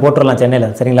மீட்டப் ஃபங்க்ஷன் போட்டுடலாம் சென்னையில்.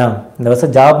 சரிங்களா? இந்த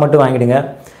வருஷம் ஜாப் மட்டும் வாங்கிடுங்க.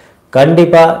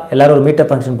 கண்டிப்பாக எல்லாரும் ஒரு மீட்டப்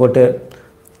ஃபங்க்ஷன் போட்டு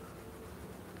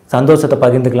சந்தோஷத்தை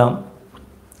பகிர்ந்துக்கலாம்.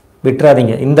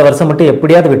 விட்டுறாதீங்க. இந்த வருஷம் மட்டும்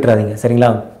எப்படியாவது விட்டுறாதீங்க.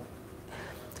 சரிங்களா?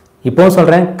 இப்போவும்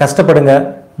சொல்கிறேன், கஷ்டப்படுங்க,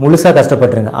 முழுசாக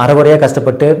கஷ்டப்பட்டுருங்க. அரைகுறையாக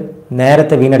கஷ்டப்பட்டு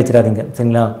நேரத்தை வீணடிச்சிடாதீங்க.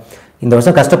 சரிங்களா? இந்த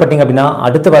வருஷம் கஷ்டப்பட்டீங்க அப்படின்னா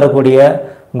அடுத்து வரக்கூடிய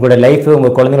உங்களோட லைஃபு,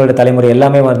 உங்கள் குழந்தைங்களோட தலைமுறை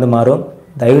எல்லாமே வந்து மாறும்.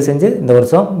 தயவு செஞ்சு இந்த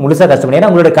வருஷம் முழுசாக கஷ்டப்படும். ஏன்னா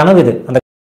உங்களோட கனவு இது. அந்த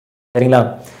சரிங்களா?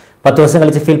 10 வருஷம்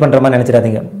கழிச்சு ஃபீல் பண்ணுற மாதிரி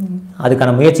நினச்சிடாதீங்க.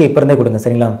 அதுக்கான முயற்சி இப்போ இருந்தே கொடுங்க.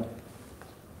 சரிங்களா?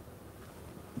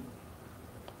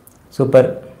 சூப்பர்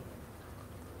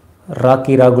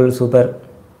ராக்கி ராகுல், சூப்பர்.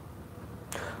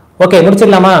 ஓகே,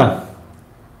 முடிச்சிடலாமா?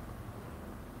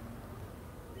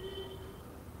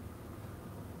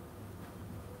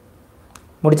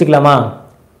 முடிச்சுக்கலாமா?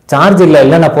 சார்ஜ்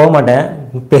இல்லை நான் போக மாட்டேன்.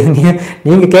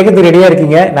 நீங்கள் கேட்கறதுக்கு ரெடியாக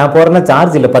இருக்கீங்க, நான் போகிறேன்னா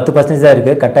சார்ஜ் இல்லை, 10% தான்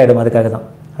இருக்குது, கட் ஆகிடும். அதுக்காக தான்,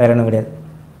 வேறு ஒன்றும் கிடையாது.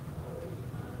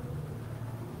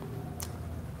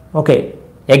 ஓகே,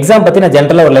 எக்ஸாம் பற்றி நான்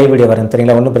ஜென்ரலாக ஒரு லைவ் வீடியோ வரேன்.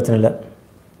 சரிங்களா? ஒன்றும் பிரச்சனை இல்லை.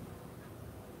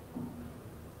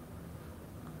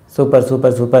 Super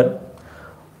super super.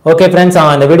 Okay friends,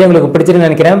 இந்த வீடியோ உங்களுக்கு பிடிச்சிருன்னு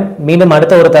நினைக்கிறேன். மீண்டும்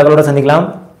அடுத்த ஒரு தகவலோடு சந்திக்கலாம்.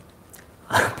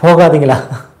 போகாதீங்களா?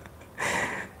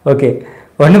 ஓகே,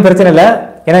 ஒன்றும் பிரச்சனை இல்லை.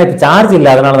 ஏன்னா இப்போ சார்ஜ் இல்லை,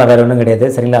 அதனால தான், வேறு ஒன்றும் கிடையாது.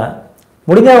 சரிங்களா?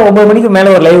 முடிஞ்சால் 9 மணிக்கு மேலே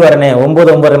ஒரு லைவ் வரேனே,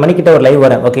 9-9:30 மணிக்கிட்ட ஒரு லைவ்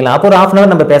வரேன். ஓகேங்களா? அப்போ ஒரு 1/2 hour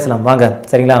நம்ம பேசலாம் வாங்க.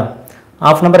 சரிங்களா?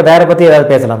 1/2 hour வேறு பற்றி ஏதாவது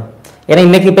பேசலாம். ஏன்னா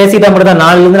இன்னைக்கு பேசிட்டா மட்டும் தான்,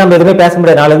 நாளிலேருந்து நம்ம எதுவுமே பேச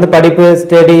முடியாது. நாளிலேருந்து படிப்பு,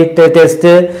 ஸ்டடி,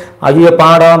 டெஸ்ட்டு, ஐயோ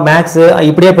பாடம், மேக்ஸு,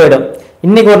 இப்படியே போயிடும்.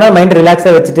 இன்னைக்கு ஒரு நாள் மைண்ட்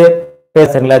ரிலாக்ஸாக வச்சுட்டு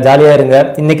பேசுறீங்களா? ஜாலியாக இருங்க.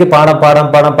 இன்னைக்கு பாடம்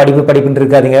பாடம் பாடம் படிப்பு படிப்புன்னு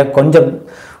இருக்காதிங்க. கொஞ்சம்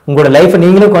உங்களோட லைஃப்பை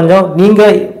நீங்களும் கொஞ்சம்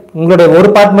உங்களுடைய ஒரு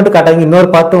பார்ட் மட்டும் காட்டாதீங்க. இன்னொரு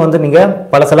பார்ட்டும் வந்து நீங்கள்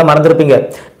பழசெல்லாம் மறந்துருப்பீங்க.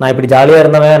 நான் இப்படி ஜாலியாக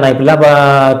இருந்தவன், நான் இப்படிலாம்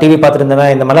டிவி பார்த்துட்டு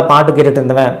இருந்தவன், இந்த மாதிரிலாம் பாட்டு கேட்டுட்டு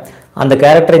இருந்தவன், அந்த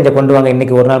கேரக்டரை இங்கே கொண்டு வாங்க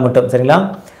இன்னைக்கு ஒரு நாள் மட்டும். சரிங்களா?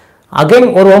 அகைன்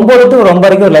ஒரு 9 to 9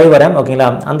 வரைக்கும் ஒரு லைவ் வரேன். ஓகேங்களா?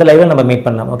 அந்த லைவில் நம்ம மீட்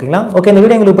பண்ணலாம். ஓகேங்களா? ஓகே, இந்த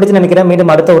வீடியோ உங்களுக்கு பிடிச்சி நினைக்கிறேன்.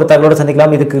 மீண்டும் அடுத்த ஒரு தகவலோடு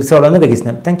சந்திக்கலாம். இது கிறிஸ்டோபா வந்து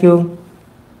கிருஷ்ணன். தேங்க்யூ.